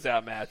 He was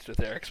outmatched with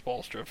Eric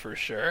Spoelstra for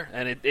sure.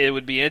 And it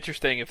would be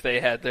interesting if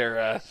they had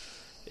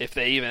if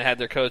they even had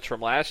their coach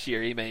from last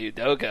year, Ime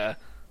Udoka,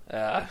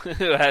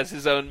 who has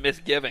his own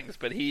misgivings,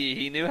 but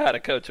he knew how to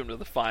coach them to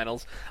the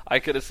finals. I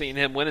could have seen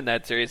him winning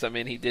that series. I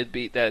mean, he did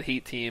beat that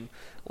Heat team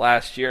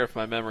last year, if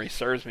my memory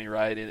serves me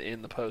right,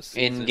 in the postseason.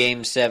 In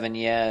Game 7,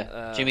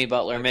 Jimmy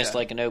Butler missed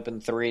like an open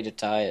 3 to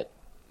tie it.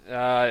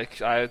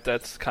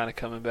 That's kind of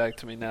coming back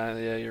to me now.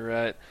 Yeah, you're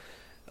right.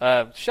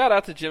 Shout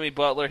out to Jimmy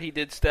Butler. He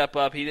did step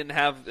up. He didn't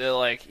have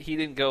he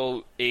didn't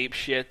go ape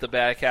shit the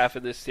back half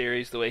of this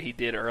series the way he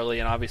did early,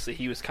 and obviously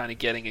he was kind of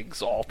getting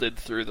exalted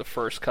through the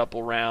first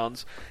couple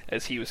rounds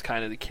as he was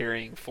kind of the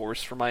carrying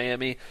force for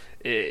Miami.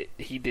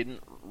 He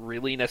didn't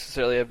really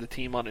necessarily have the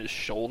team on his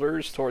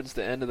shoulders towards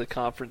the end of the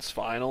conference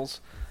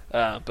finals.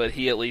 But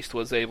he at least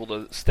was able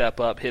to step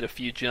up, hit a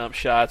few jump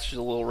shots, which is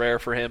a little rare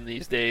for him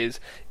these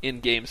days, in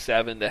Game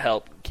 7 to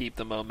help keep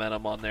the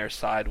momentum on their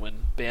side when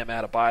Bam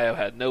Adebayo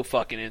had no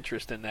fucking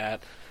interest in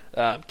that.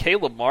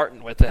 Caleb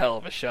Martin with a hell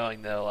of a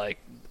showing, though. Like,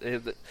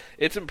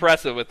 it's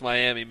impressive with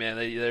Miami, man.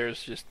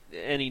 There's just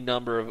any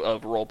number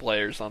of role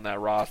players on that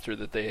roster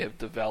that they have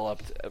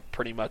developed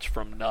pretty much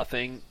from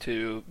nothing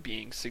to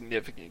being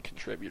significant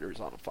contributors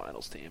on a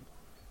finals team.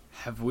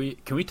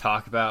 Can we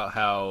talk about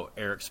how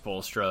Eric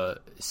Spoelstra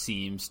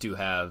seems to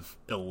have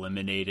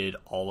eliminated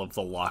all of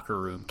the locker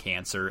room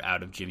cancer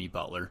out of Jimmy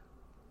Butler?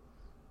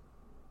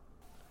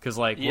 Because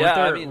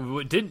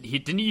didn't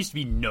he used to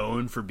be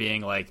known for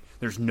being like,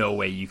 there's no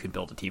way you can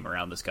build a team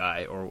around this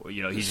guy, or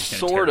he's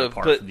just going to tear it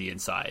apart from the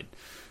inside.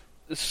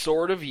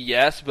 Sort of,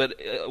 yes, but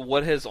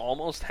what has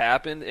almost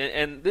happened,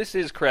 and this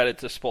is credit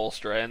to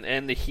Spoelstra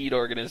and the Heat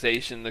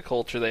organization, the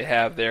culture they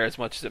have there, as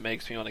much as it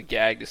makes me want to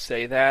gag to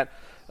say that.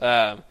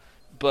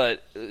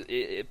 But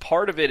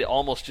part of it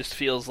almost just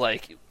feels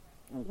like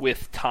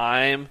with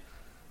time,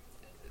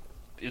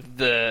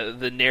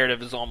 the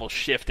narrative is almost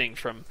shifting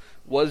from,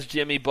 was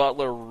Jimmy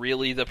Butler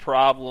really the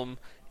problem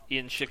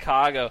in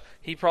Chicago?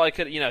 He probably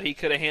could, he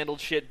could have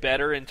handled shit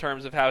better in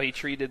terms of how he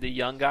treated the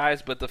young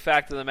guys, but the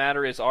fact of the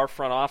matter is our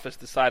front office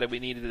decided we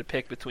needed to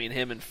pick between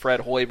him and Fred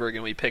Hoiberg,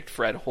 and we picked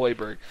Fred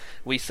Hoiberg.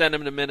 We sent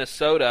him to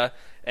Minnesota,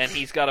 and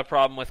he's got a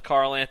problem with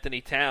Karl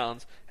Anthony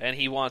Towns, and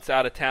he wants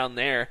out of town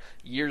there.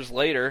 Years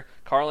later,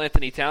 Karl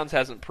Anthony Towns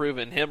hasn't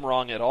proven him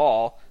wrong at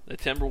all. The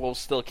Timberwolves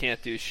still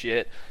can't do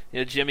shit.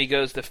 Jimmy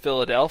goes to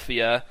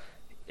Philadelphia.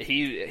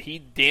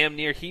 He damn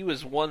near, he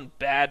was one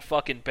bad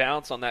fucking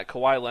bounce on that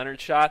Kawhi Leonard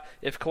shot.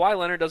 If Kawhi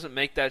Leonard doesn't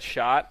make that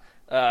shot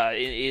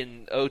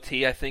in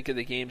OT, I think of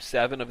the Game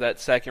 7 of that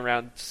second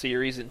round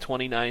series in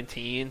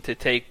 2019 to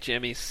take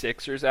Jimmy's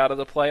Sixers out of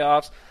the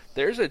playoffs,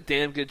 there's a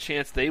damn good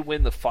chance they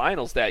win the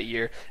finals that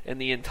year, and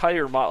the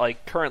entire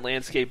current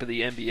landscape of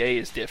the NBA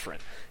is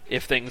different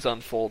if things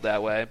unfold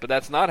that way. But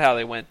that's not how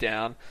they went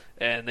down,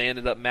 and they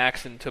ended up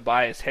maxing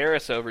Tobias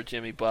Harris over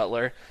Jimmy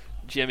Butler.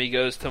 Jimmy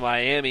goes to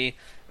Miami,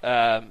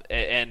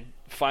 and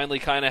finally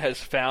kind of has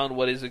found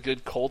what is a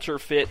good culture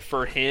fit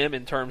for him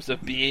in terms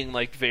of being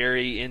like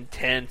very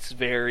intense,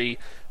 very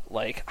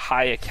like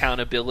high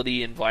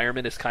accountability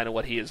environment is kind of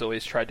what he has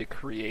always tried to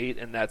create,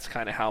 and that's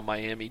kind of how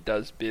Miami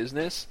does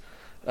business.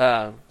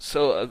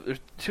 So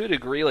to a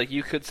degree, like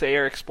you could say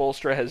Eric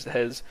Spoelstra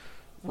has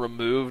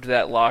removed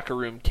that locker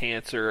room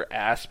cancer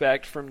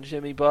aspect from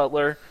Jimmy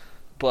Butler,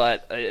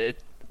 but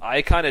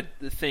I kind of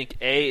think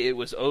A, it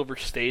was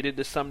overstated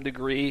to some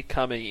degree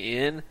coming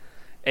in,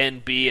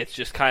 and B, it's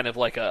just kind of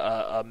like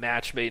a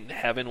match made in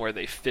heaven where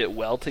they fit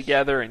well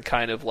together and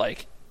kind of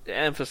like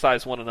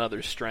emphasize one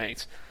another's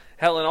strengths.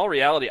 Hell, in all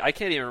reality, I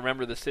can't even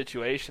remember the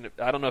situation.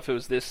 I don't know if it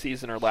was this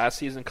season or last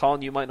season.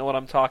 Colin, you might know what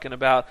I'm talking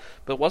about.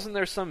 But wasn't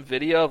there some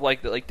video of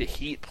like the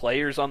Heat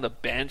players on the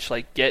bench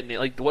like getting it?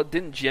 Like, what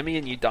didn't Jimmy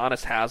and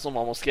Udonis Haslem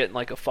almost get in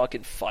like a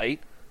fucking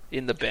fight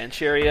in the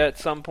bench area at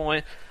some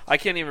point? I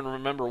can't even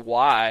remember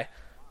why,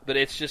 but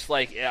it's just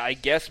like I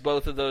guess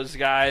both of those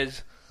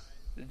guys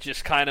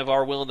just kind of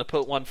are willing to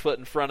put one foot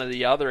in front of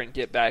the other and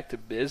get back to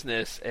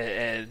business,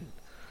 and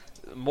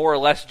more or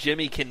less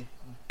Jimmy can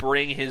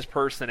bring his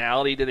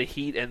personality to the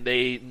Heat and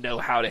they know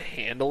how to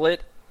handle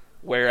it,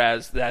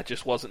 whereas that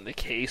just wasn't the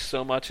case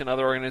so much in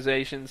other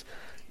organizations.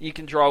 You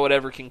can draw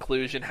whatever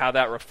conclusion how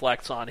that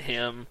reflects on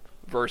him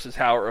versus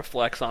how it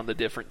reflects on the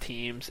different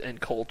teams and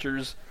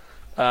cultures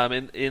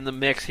in the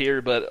mix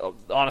here, but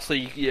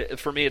honestly,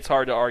 for me, it's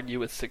hard to argue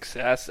with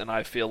success, and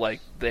I feel like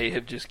they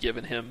have just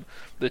given him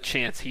the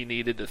chance he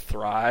needed to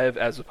thrive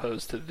as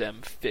opposed to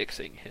them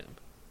fixing him.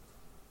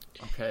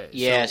 Okay.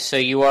 Yeah, so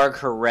you are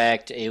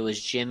correct. It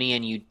was Jimmy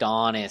and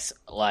Udonis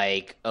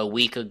like a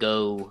week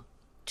ago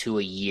to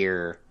a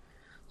year.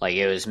 Like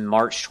it was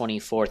March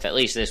 24th. At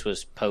least this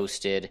was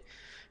posted.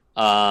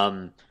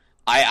 I'm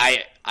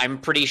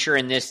pretty sure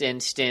in this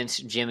instance,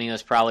 Jimmy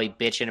was probably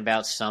bitching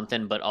about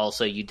something, but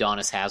also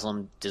Udonis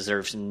Haslem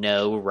deserves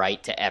no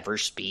right to ever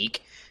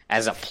speak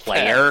as a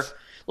player.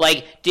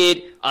 Like,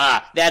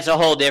 that's a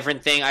whole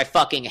different thing. I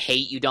fucking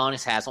hate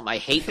Udonis Haslem. I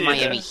hate the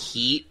Miami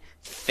Heat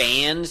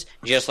fans,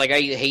 just like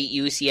I hate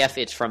UCF.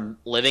 It's from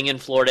living in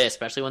Florida,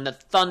 especially when the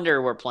Thunder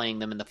were playing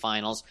them in the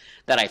finals,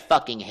 that I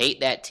fucking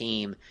hate that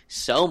team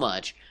so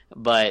much.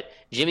 But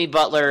Jimmy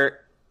Butler,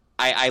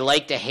 I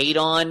like to hate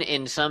on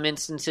in some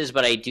instances,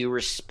 but I do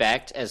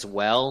respect as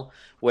well,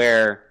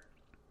 where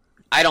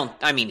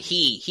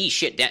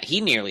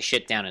he nearly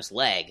shit down his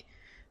leg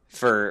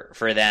for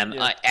them.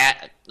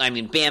 Yeah.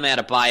 Bam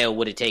Adebayo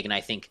would have taken,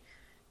 I think,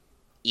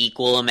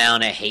 equal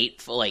amount of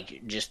hate for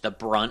like just the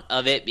brunt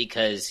of it,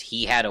 because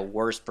he had a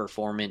worse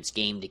performance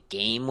game to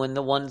game when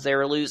the ones they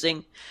were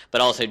losing. But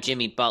also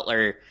Jimmy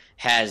Butler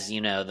has,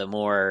 the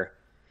more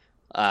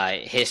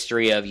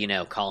history of,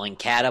 calling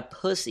Cat a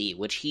pussy,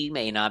 which he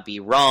may not be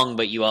wrong,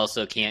 but you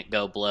also can't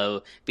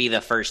be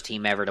the first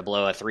team ever to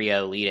blow a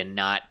 3-0 lead and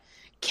not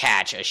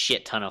catch a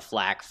shit ton of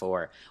flack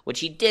for, which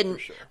he didn't.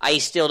 Sure. I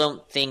still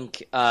don't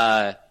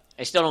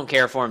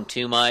care for him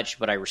too much,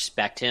 but I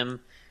respect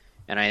him.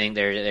 And I think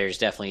there's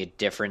definitely a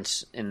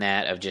difference in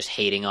that, of just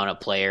hating on a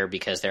player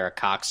because they're a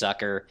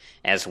cocksucker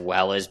as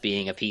well as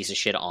being a piece of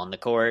shit on the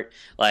court.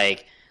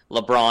 Like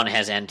LeBron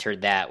has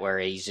entered that where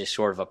he's just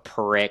sort of a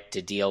prick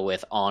to deal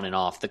with on and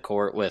off the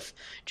court with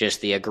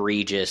just the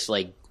egregious,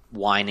 like,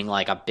 whining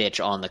like a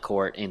bitch on the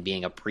court and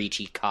being a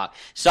preachy cock,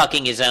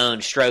 stroking his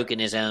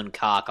own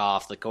cock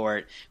off the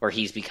court, where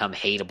he's become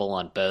hateable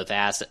on both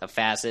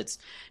facets.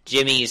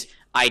 Jimmy's,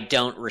 I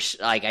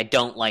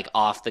don't like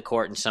off the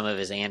court and some of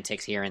his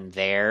antics here and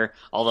there,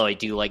 although I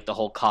do like the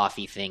whole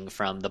coffee thing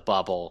from the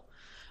bubble.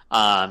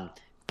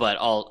 But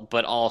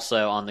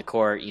also on the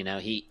court,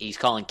 he's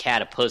calling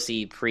Cat a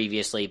pussy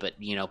previously, but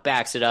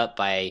backs it up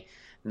by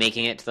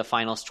making it to the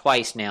finals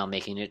twice now,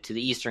 making it to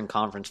the Eastern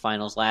Conference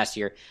Finals last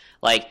year.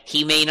 Like,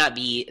 he may not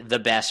be the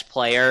best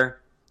player.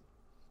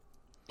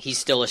 He's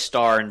still a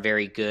star and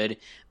very good,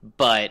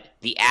 but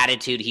the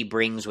attitude he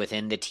brings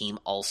within the team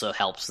also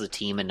helps the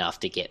team enough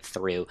to get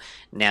through.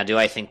 Now, do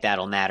I think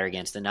that'll matter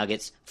against the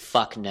Nuggets?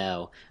 Fuck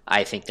no.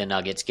 I think the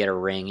Nuggets get a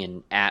ring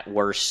in, at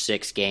worst,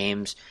 6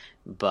 games,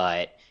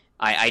 but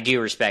I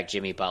do respect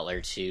Jimmy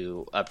Butler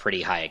to a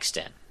pretty high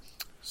extent.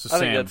 So, I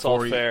think that's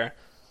all fair.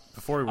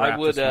 Before we wrap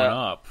this one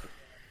up,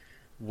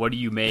 what do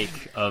you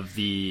make of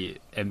the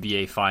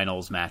NBA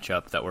Finals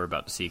matchup that we're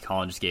about to see?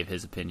 Colin just gave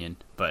his opinion,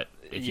 but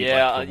if you'd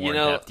like to go more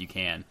in depth, you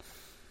can.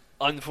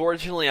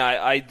 Unfortunately,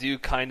 I do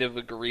kind of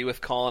agree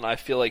with Colin. I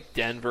feel like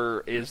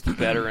Denver is the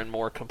better and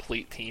more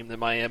complete team than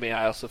Miami.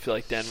 I also feel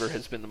like Denver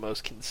has been the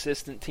most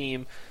consistent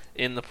team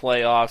in the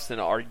playoffs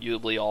and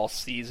arguably all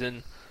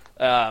season.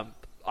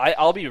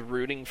 I'll be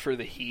rooting for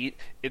the Heat.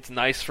 It's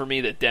nice for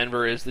me that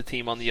Denver is the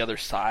team on the other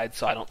side,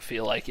 so I don't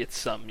feel like it's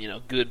some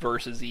good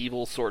versus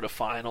evil sort of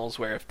finals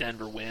where if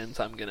Denver wins,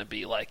 I'm going to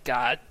be like,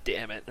 God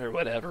damn it, or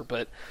whatever.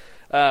 But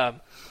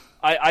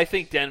I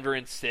think Denver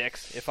in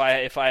 6. If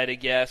I had to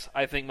guess,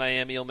 I think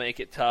Miami will make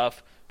it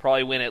tough.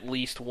 Probably win at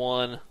least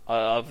one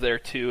of their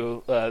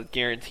 2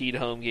 guaranteed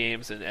home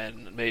games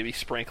and maybe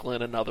sprinkle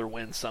in another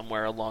win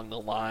somewhere along the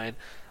line.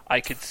 I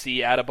could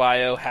see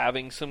Adebayo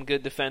having some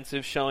good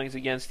defensive showings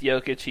against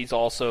Jokic. He's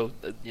also,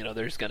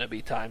 there's going to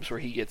be times where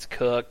he gets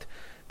cooked.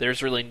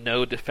 There's really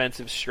no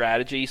defensive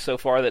strategy so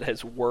far that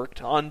has worked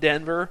on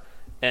Denver.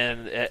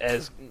 And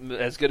as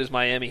good as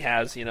Miami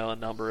has, a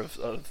number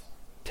of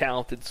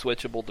talented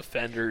switchable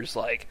defenders,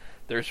 like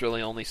there's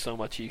really only so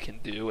much you can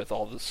do with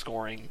all the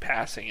scoring,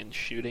 passing, and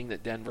shooting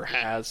that Denver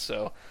has.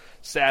 So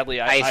sadly,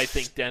 I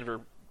think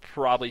Denver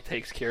probably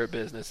takes care of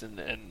business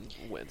and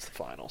wins the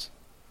finals.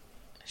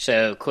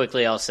 So,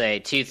 quickly, I'll say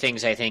 2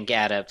 things I think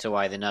add up to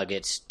why the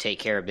Nuggets take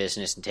care of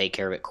business and take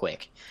care of it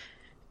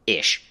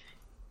quick-ish.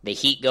 The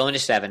Heat going to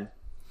 7.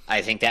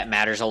 I think that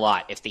matters a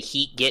lot. If the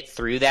Heat get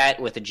through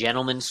that with a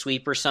gentleman's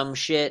sweep or some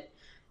shit,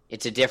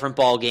 it's a different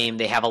ball game.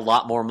 They have a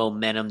lot more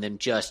momentum than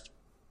just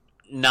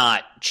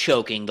not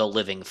choking the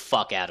living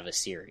fuck out of a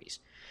series.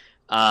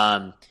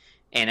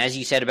 And as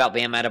you said about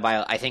Bam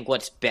Adebayo, I think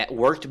what's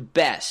worked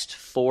best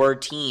for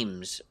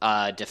teams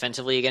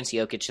defensively against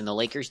Jokic, and the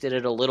Lakers did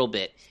it a little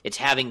bit, it's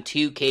having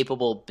 2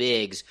 capable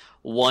bigs,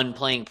 one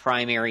playing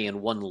primary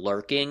and one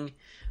lurking,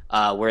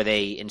 where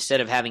they,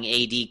 instead of having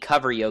AD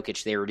cover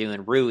Jokic, they were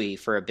doing Rui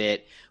for a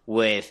bit,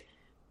 with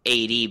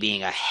AD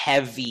being a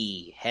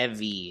heavy,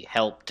 heavy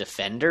help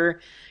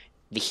defender.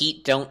 The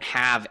Heat don't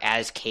have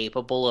as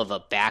capable of a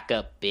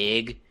backup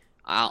big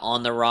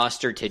on the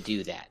roster to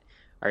do that.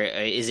 Or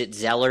is it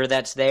Zeller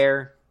that's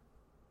there?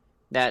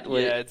 Yeah,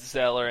 it's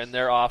Zeller, and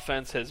their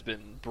offense has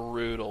been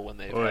brutal when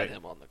they've had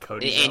him on the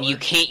court. And Zeller?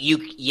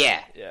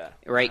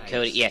 Right, nice.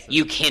 Cody, yeah.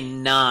 You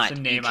cannot, it's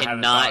a name I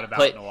haven't thought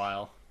about in a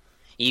while.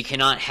 You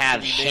cannot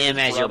have him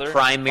as your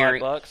primary.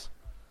 $5?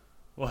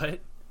 What?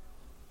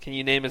 Can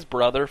you name his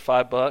brother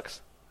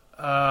 $5?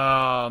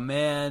 Oh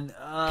man,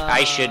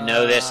 I should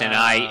know this, and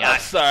I'm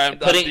sorry,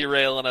 I'm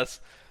derailing us.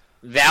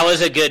 That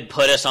was a good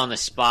put us on the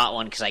spot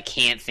one because I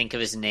can't think of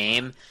his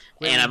name.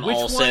 Wait, and I'm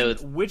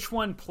which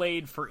one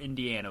played for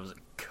Indiana? Was it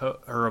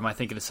or am I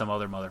thinking of some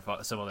other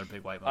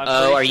big white man?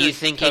 Are you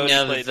thinking Cody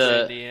of played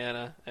for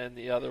Indiana and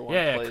the other one?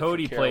 Yeah,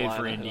 Cody played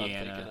for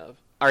Indiana.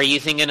 Are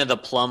you thinking of the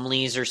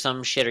Plumlees or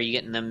some shit? Are you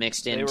getting them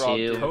mixed in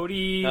too?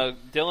 Cody. No,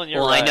 Dillon,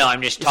 you're right. I know.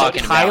 I'm just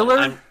talking Tyler?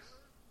 about.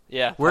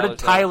 Yeah. Where did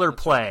Tyler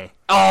play?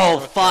 Oh,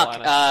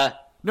 fuck.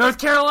 North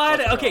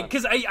Carolina. Okay,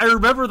 because I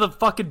remember the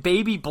fucking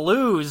Baby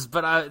Blues,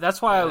 but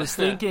that's why I was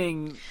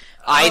thinking.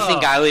 I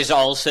think I was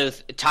also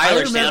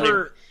Tyler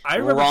sounded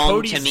wrong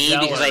Cody to me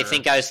Zeller. because I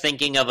think I was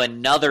thinking of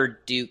another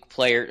Duke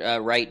player,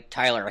 right?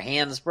 Tyler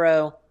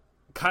Hansbrough.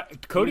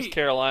 Cody's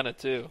Carolina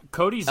too.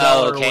 Cody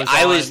Zeller. Oh, okay.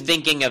 I was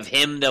thinking of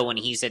him though when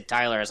he said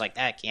Tyler. I was like,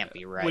 that can't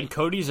be right. When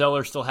Cody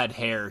Zeller still had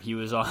hair, he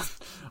was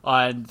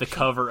on the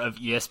cover of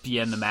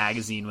ESPN the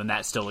magazine when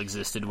that still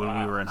existed when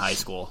we were in high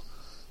school.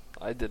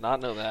 I did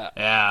not know that.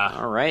 Yeah.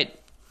 All right.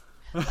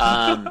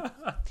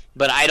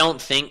 But I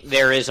don't think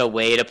there is a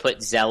way to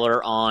put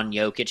Zeller on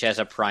Jokic as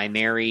a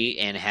primary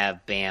and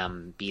have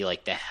Bam be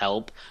like the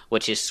help,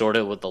 which is sort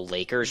of with the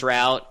Lakers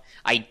route.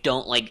 I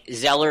don't like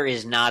Zeller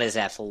is not as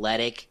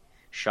athletic,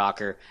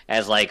 shocker,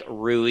 as like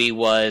Rui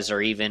was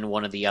or even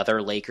one of the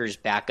other Lakers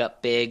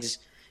backup bigs.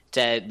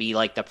 to be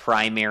like the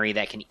primary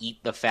that can eat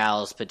the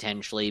fouls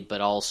potentially,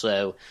 but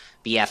also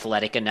be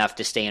athletic enough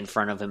to stay in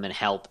front of him and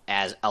help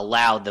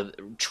allow the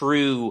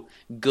true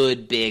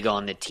good big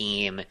on the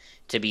team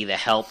to be the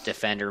help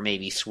defender,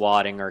 maybe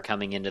swatting or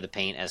coming into the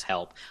paint as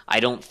help.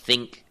 I don't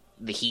think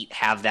the Heat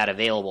have that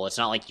available. It's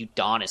not like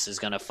Udonis is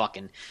going to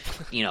fucking,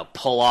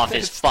 pull off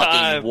his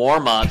fucking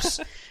warm-ups.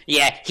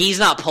 Yeah, he's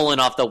not pulling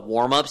off the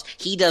warm-ups.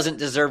 He doesn't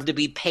deserve to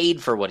be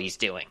paid for what he's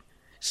doing.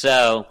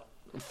 So,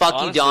 fuck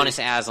Udonis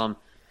Aslam.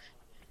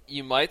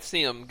 You might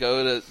see him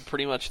go to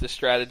pretty much the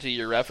strategy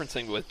you're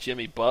referencing with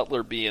Jimmy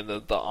Butler being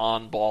the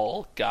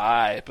on-ball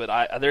guy,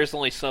 but there's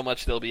only so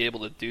much they'll be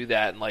able to do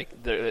that,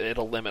 and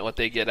it'll limit what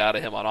they get out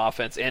of him on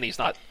offense, and he's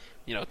not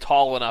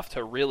tall enough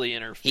to really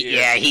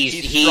interfere.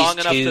 He's strong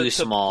enough too to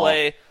small.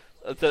 Play.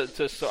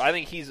 So I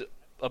think he's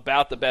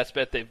about the best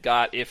bet they've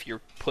got if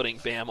you're putting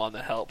Bam on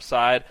the help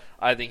side.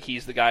 I think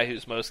he's the guy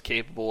who's most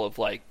capable of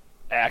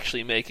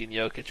actually making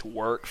Jokic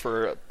work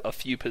for a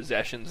few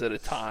possessions at a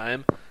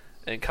time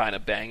and kind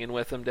of banging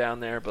with him down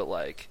there. But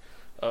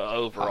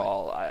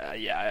overall, I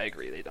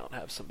agree they don't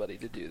have somebody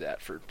to do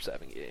that for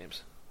 7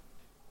 games.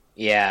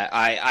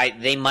 Yeah,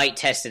 they might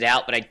test it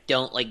out, but I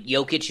don't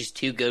Jokic is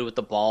too good with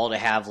the ball to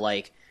have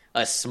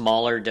a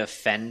smaller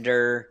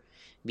defender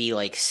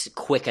be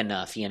quick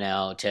enough,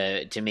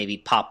 to maybe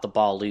pop the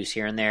ball loose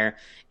here and there.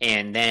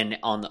 And then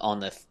on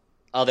the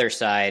other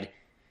side,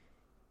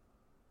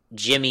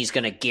 Jimmy's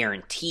going to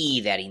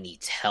guarantee that he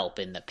needs help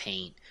in the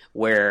paint,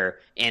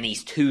 and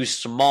he's too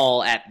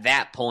small at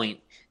that point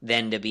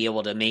then to be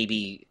able to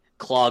maybe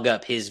clog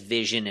up his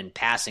vision and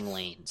passing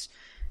lanes.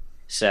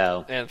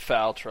 So and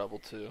foul trouble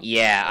too.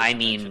 Yeah,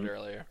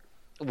 earlier.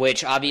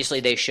 Which obviously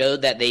they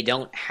showed that they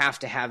don't have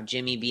to have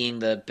Jimmy being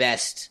the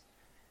best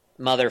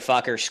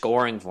motherfucker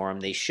scoring for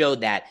him. They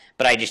showed that,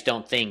 but I just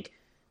don't think,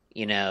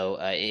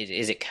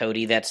 is it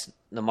Cody that's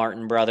the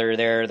Martin brother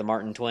there, the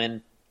Martin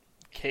twin?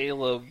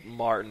 Caleb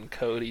Martin,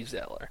 Cody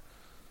Zeller.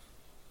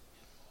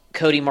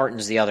 Cody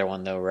Martin's the other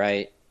one though,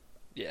 right?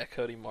 Yeah,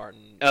 Cody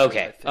Martin.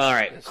 Okay, all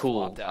right,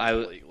 cool. A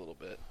little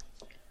bit.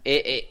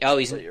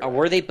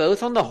 Were they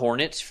both on the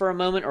Hornets for a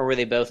moment, or were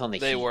they both on the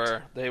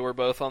Heat? They were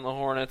both on the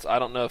Hornets. I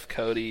don't know if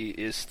Cody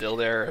is still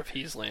there, if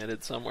he's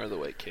landed somewhere the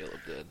way Caleb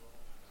did.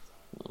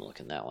 I'm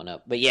looking that one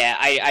up. But yeah,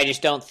 I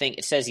just don't think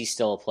it says he's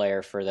still a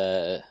player for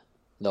the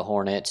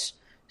Hornets.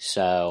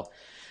 So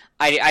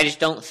I just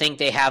don't think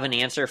they have an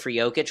answer for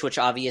Jokic, which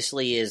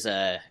obviously is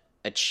a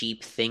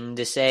cheap thing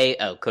to say.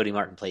 Oh, Cody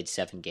Martin played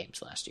 7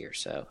 games last year,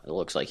 so it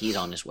looks like he's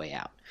on his way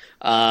out.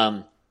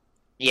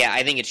 Yeah,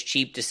 I think it's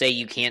cheap to say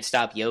you can't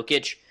stop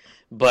Jokic,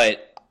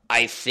 but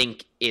I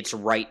think it's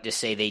right to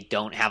say they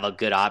don't have a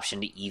good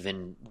option to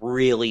even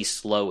really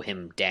slow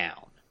him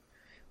down.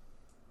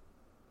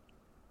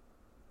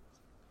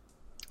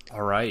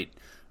 All right.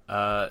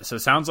 So it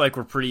sounds like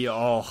we're pretty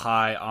all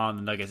high on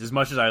the Nuggets. As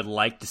much as I'd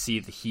like to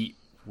see the Heat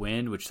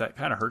win, which that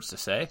kind of hurts to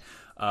say.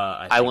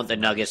 I want the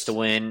Nuggets to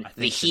win.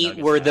 The Heat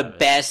were the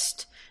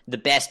best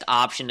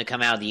option to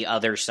come out of the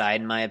other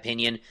side, in my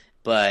opinion,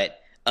 but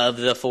of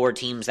the 4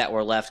 teams that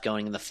were left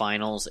going in the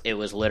finals, it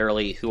was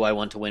literally who I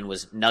want to win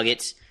was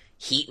Nuggets.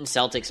 Heat and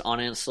Celtics,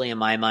 honestly, in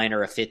my mind,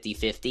 are a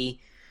 50-50.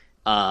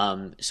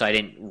 So I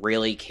didn't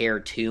really care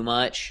too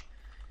much.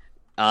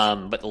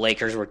 But the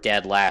Lakers were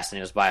dead last, and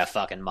it was by a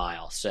fucking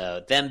mile.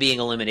 So them being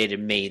eliminated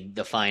made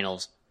the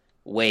finals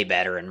way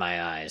better in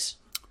my eyes.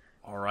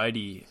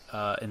 Alrighty.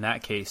 In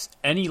that case,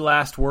 any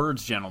last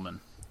words, gentlemen?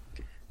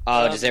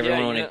 Does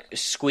everyone want to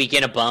squeak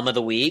in a bum of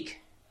the week?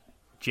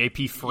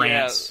 JP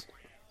France. Yeah.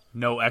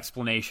 No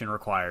explanation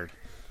required.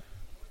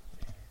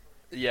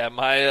 Yeah,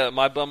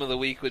 my bum of the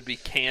week would be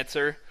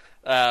cancer,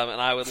 and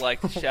I would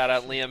like to shout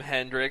out Liam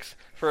Hendricks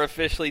for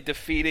officially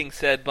defeating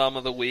said bum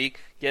of the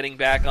week, getting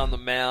back on the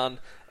mound.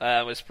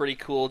 It was pretty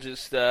cool.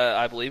 Just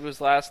I believe it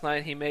was last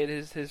night he made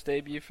his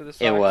debut for the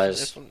Sox. It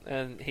was,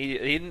 and he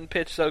didn't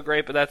pitch so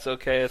great, but that's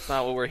okay. It's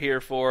not what we're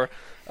here for.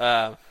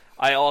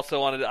 I also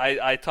wanted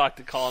I talked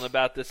to Colin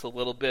about this a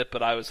little bit,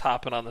 but I was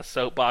hopping on the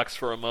soapbox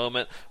for a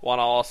moment. Want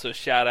to also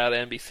shout out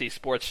NBC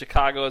Sports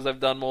Chicago, as I've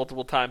done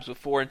multiple times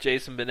before, and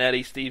Jason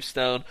Benetti, Steve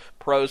Stone,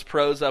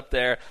 pros up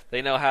there.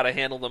 They know how to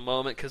handle the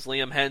moment because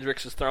Liam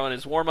Hendricks is throwing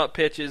his warm-up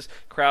pitches.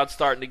 Crowd's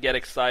starting to get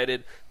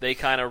excited. They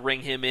kind of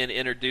ring him in,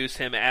 introduce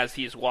him as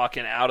he's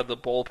walking out of the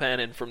bullpen,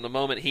 and from the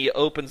moment he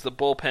opens the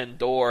bullpen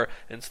door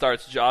and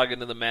starts jogging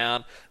to the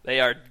mound, they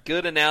are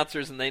good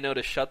announcers, and they know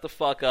to shut the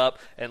fuck up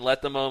and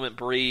let the moment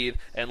breathe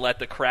and let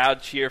the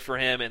crowd cheer for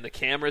him and the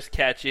cameras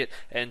catch it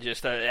and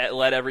just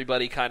let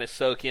everybody kind of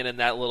soak in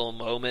that little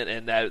moment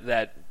and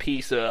that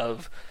piece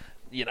of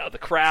the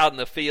crowd and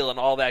the feel and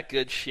all that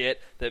good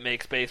shit that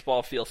makes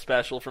baseball feel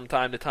special from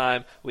time to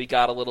time. We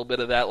got a little bit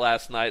of that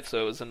last night,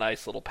 so it was a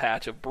nice little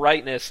patch of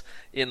brightness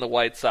in the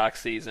White Sox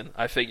season.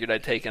 I figured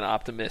I'd take an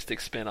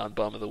optimistic spin on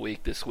Bum of the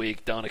Week this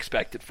week. Don't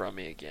expect it from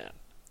me again.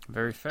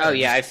 Very fair. Oh,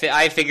 yeah,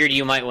 I figured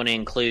you might want to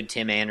include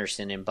Tim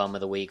Anderson in Bum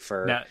of the Week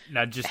for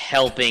now just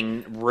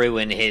helping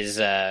ruin his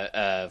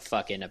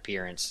fucking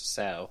appearance.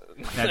 So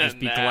now just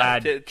be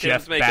glad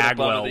Jeff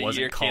Bagwell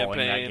wasn't calling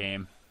that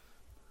game.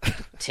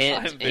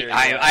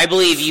 I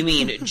believe you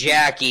mean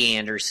Jackie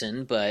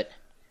Anderson, but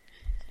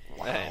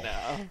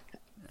I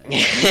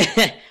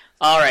know.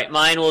 All right,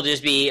 mine will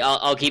just be,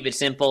 I'll keep it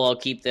simple. I'll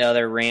keep the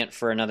other rant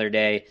for another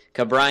day.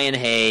 Cabrian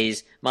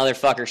Hayes,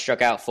 motherfucker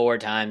struck out 4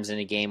 times in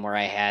a game where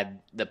I had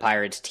the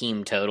Pirates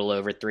team total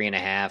over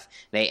 3.5.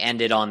 They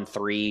ended on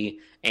 3,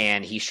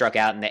 and he struck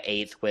out in the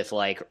 8th with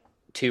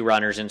 2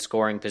 runners in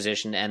scoring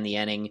position to end the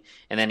inning,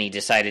 and then he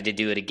decided to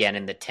do it again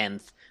in the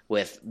 10th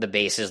with the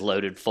bases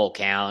loaded full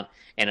count,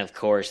 and of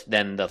course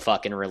then the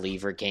fucking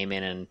reliever came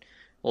in and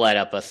let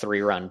up a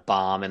 3-run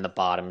bomb in the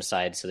bottom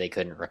side so they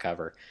couldn't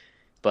recover.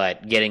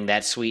 But getting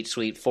that sweet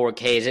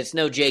 4Ks, it's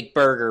no Jake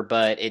Berger,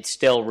 but it's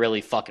still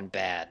really fucking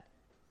bad.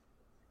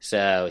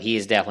 So he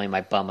is definitely my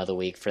bum of the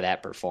week for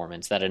that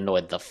performance. That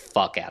annoyed the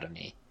fuck out of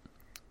me.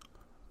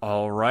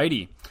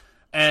 Alrighty.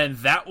 And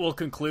that will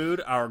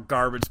conclude our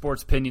Garbage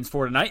Sports Opinions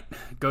for tonight.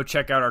 Go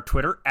check out our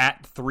Twitter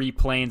at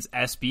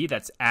 3PlainsSB.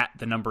 That's at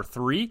the number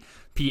 3,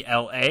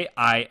 PLAINSSB,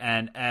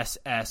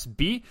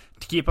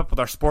 to keep up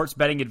with our sports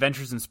betting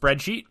adventures and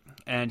spreadsheet.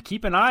 And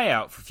keep an eye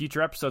out for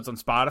future episodes on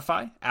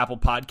Spotify, Apple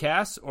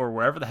Podcasts, or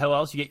wherever the hell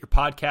else you get your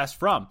podcast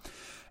from.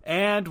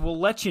 And we'll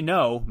let you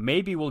know,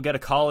 maybe we'll get a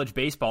college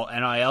baseball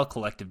NIL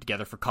collective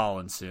together for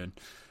Colin soon.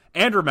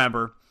 And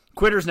remember,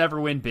 quitters never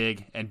win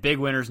big, and big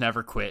winners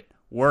never quit.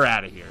 We're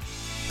out of here.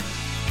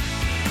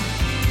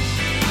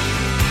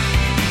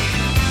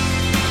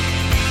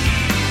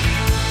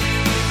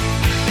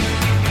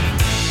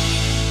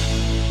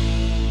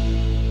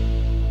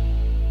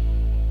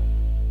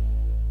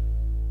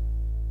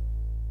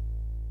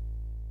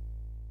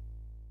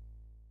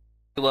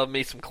 Love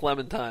me some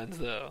clementines,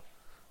 though.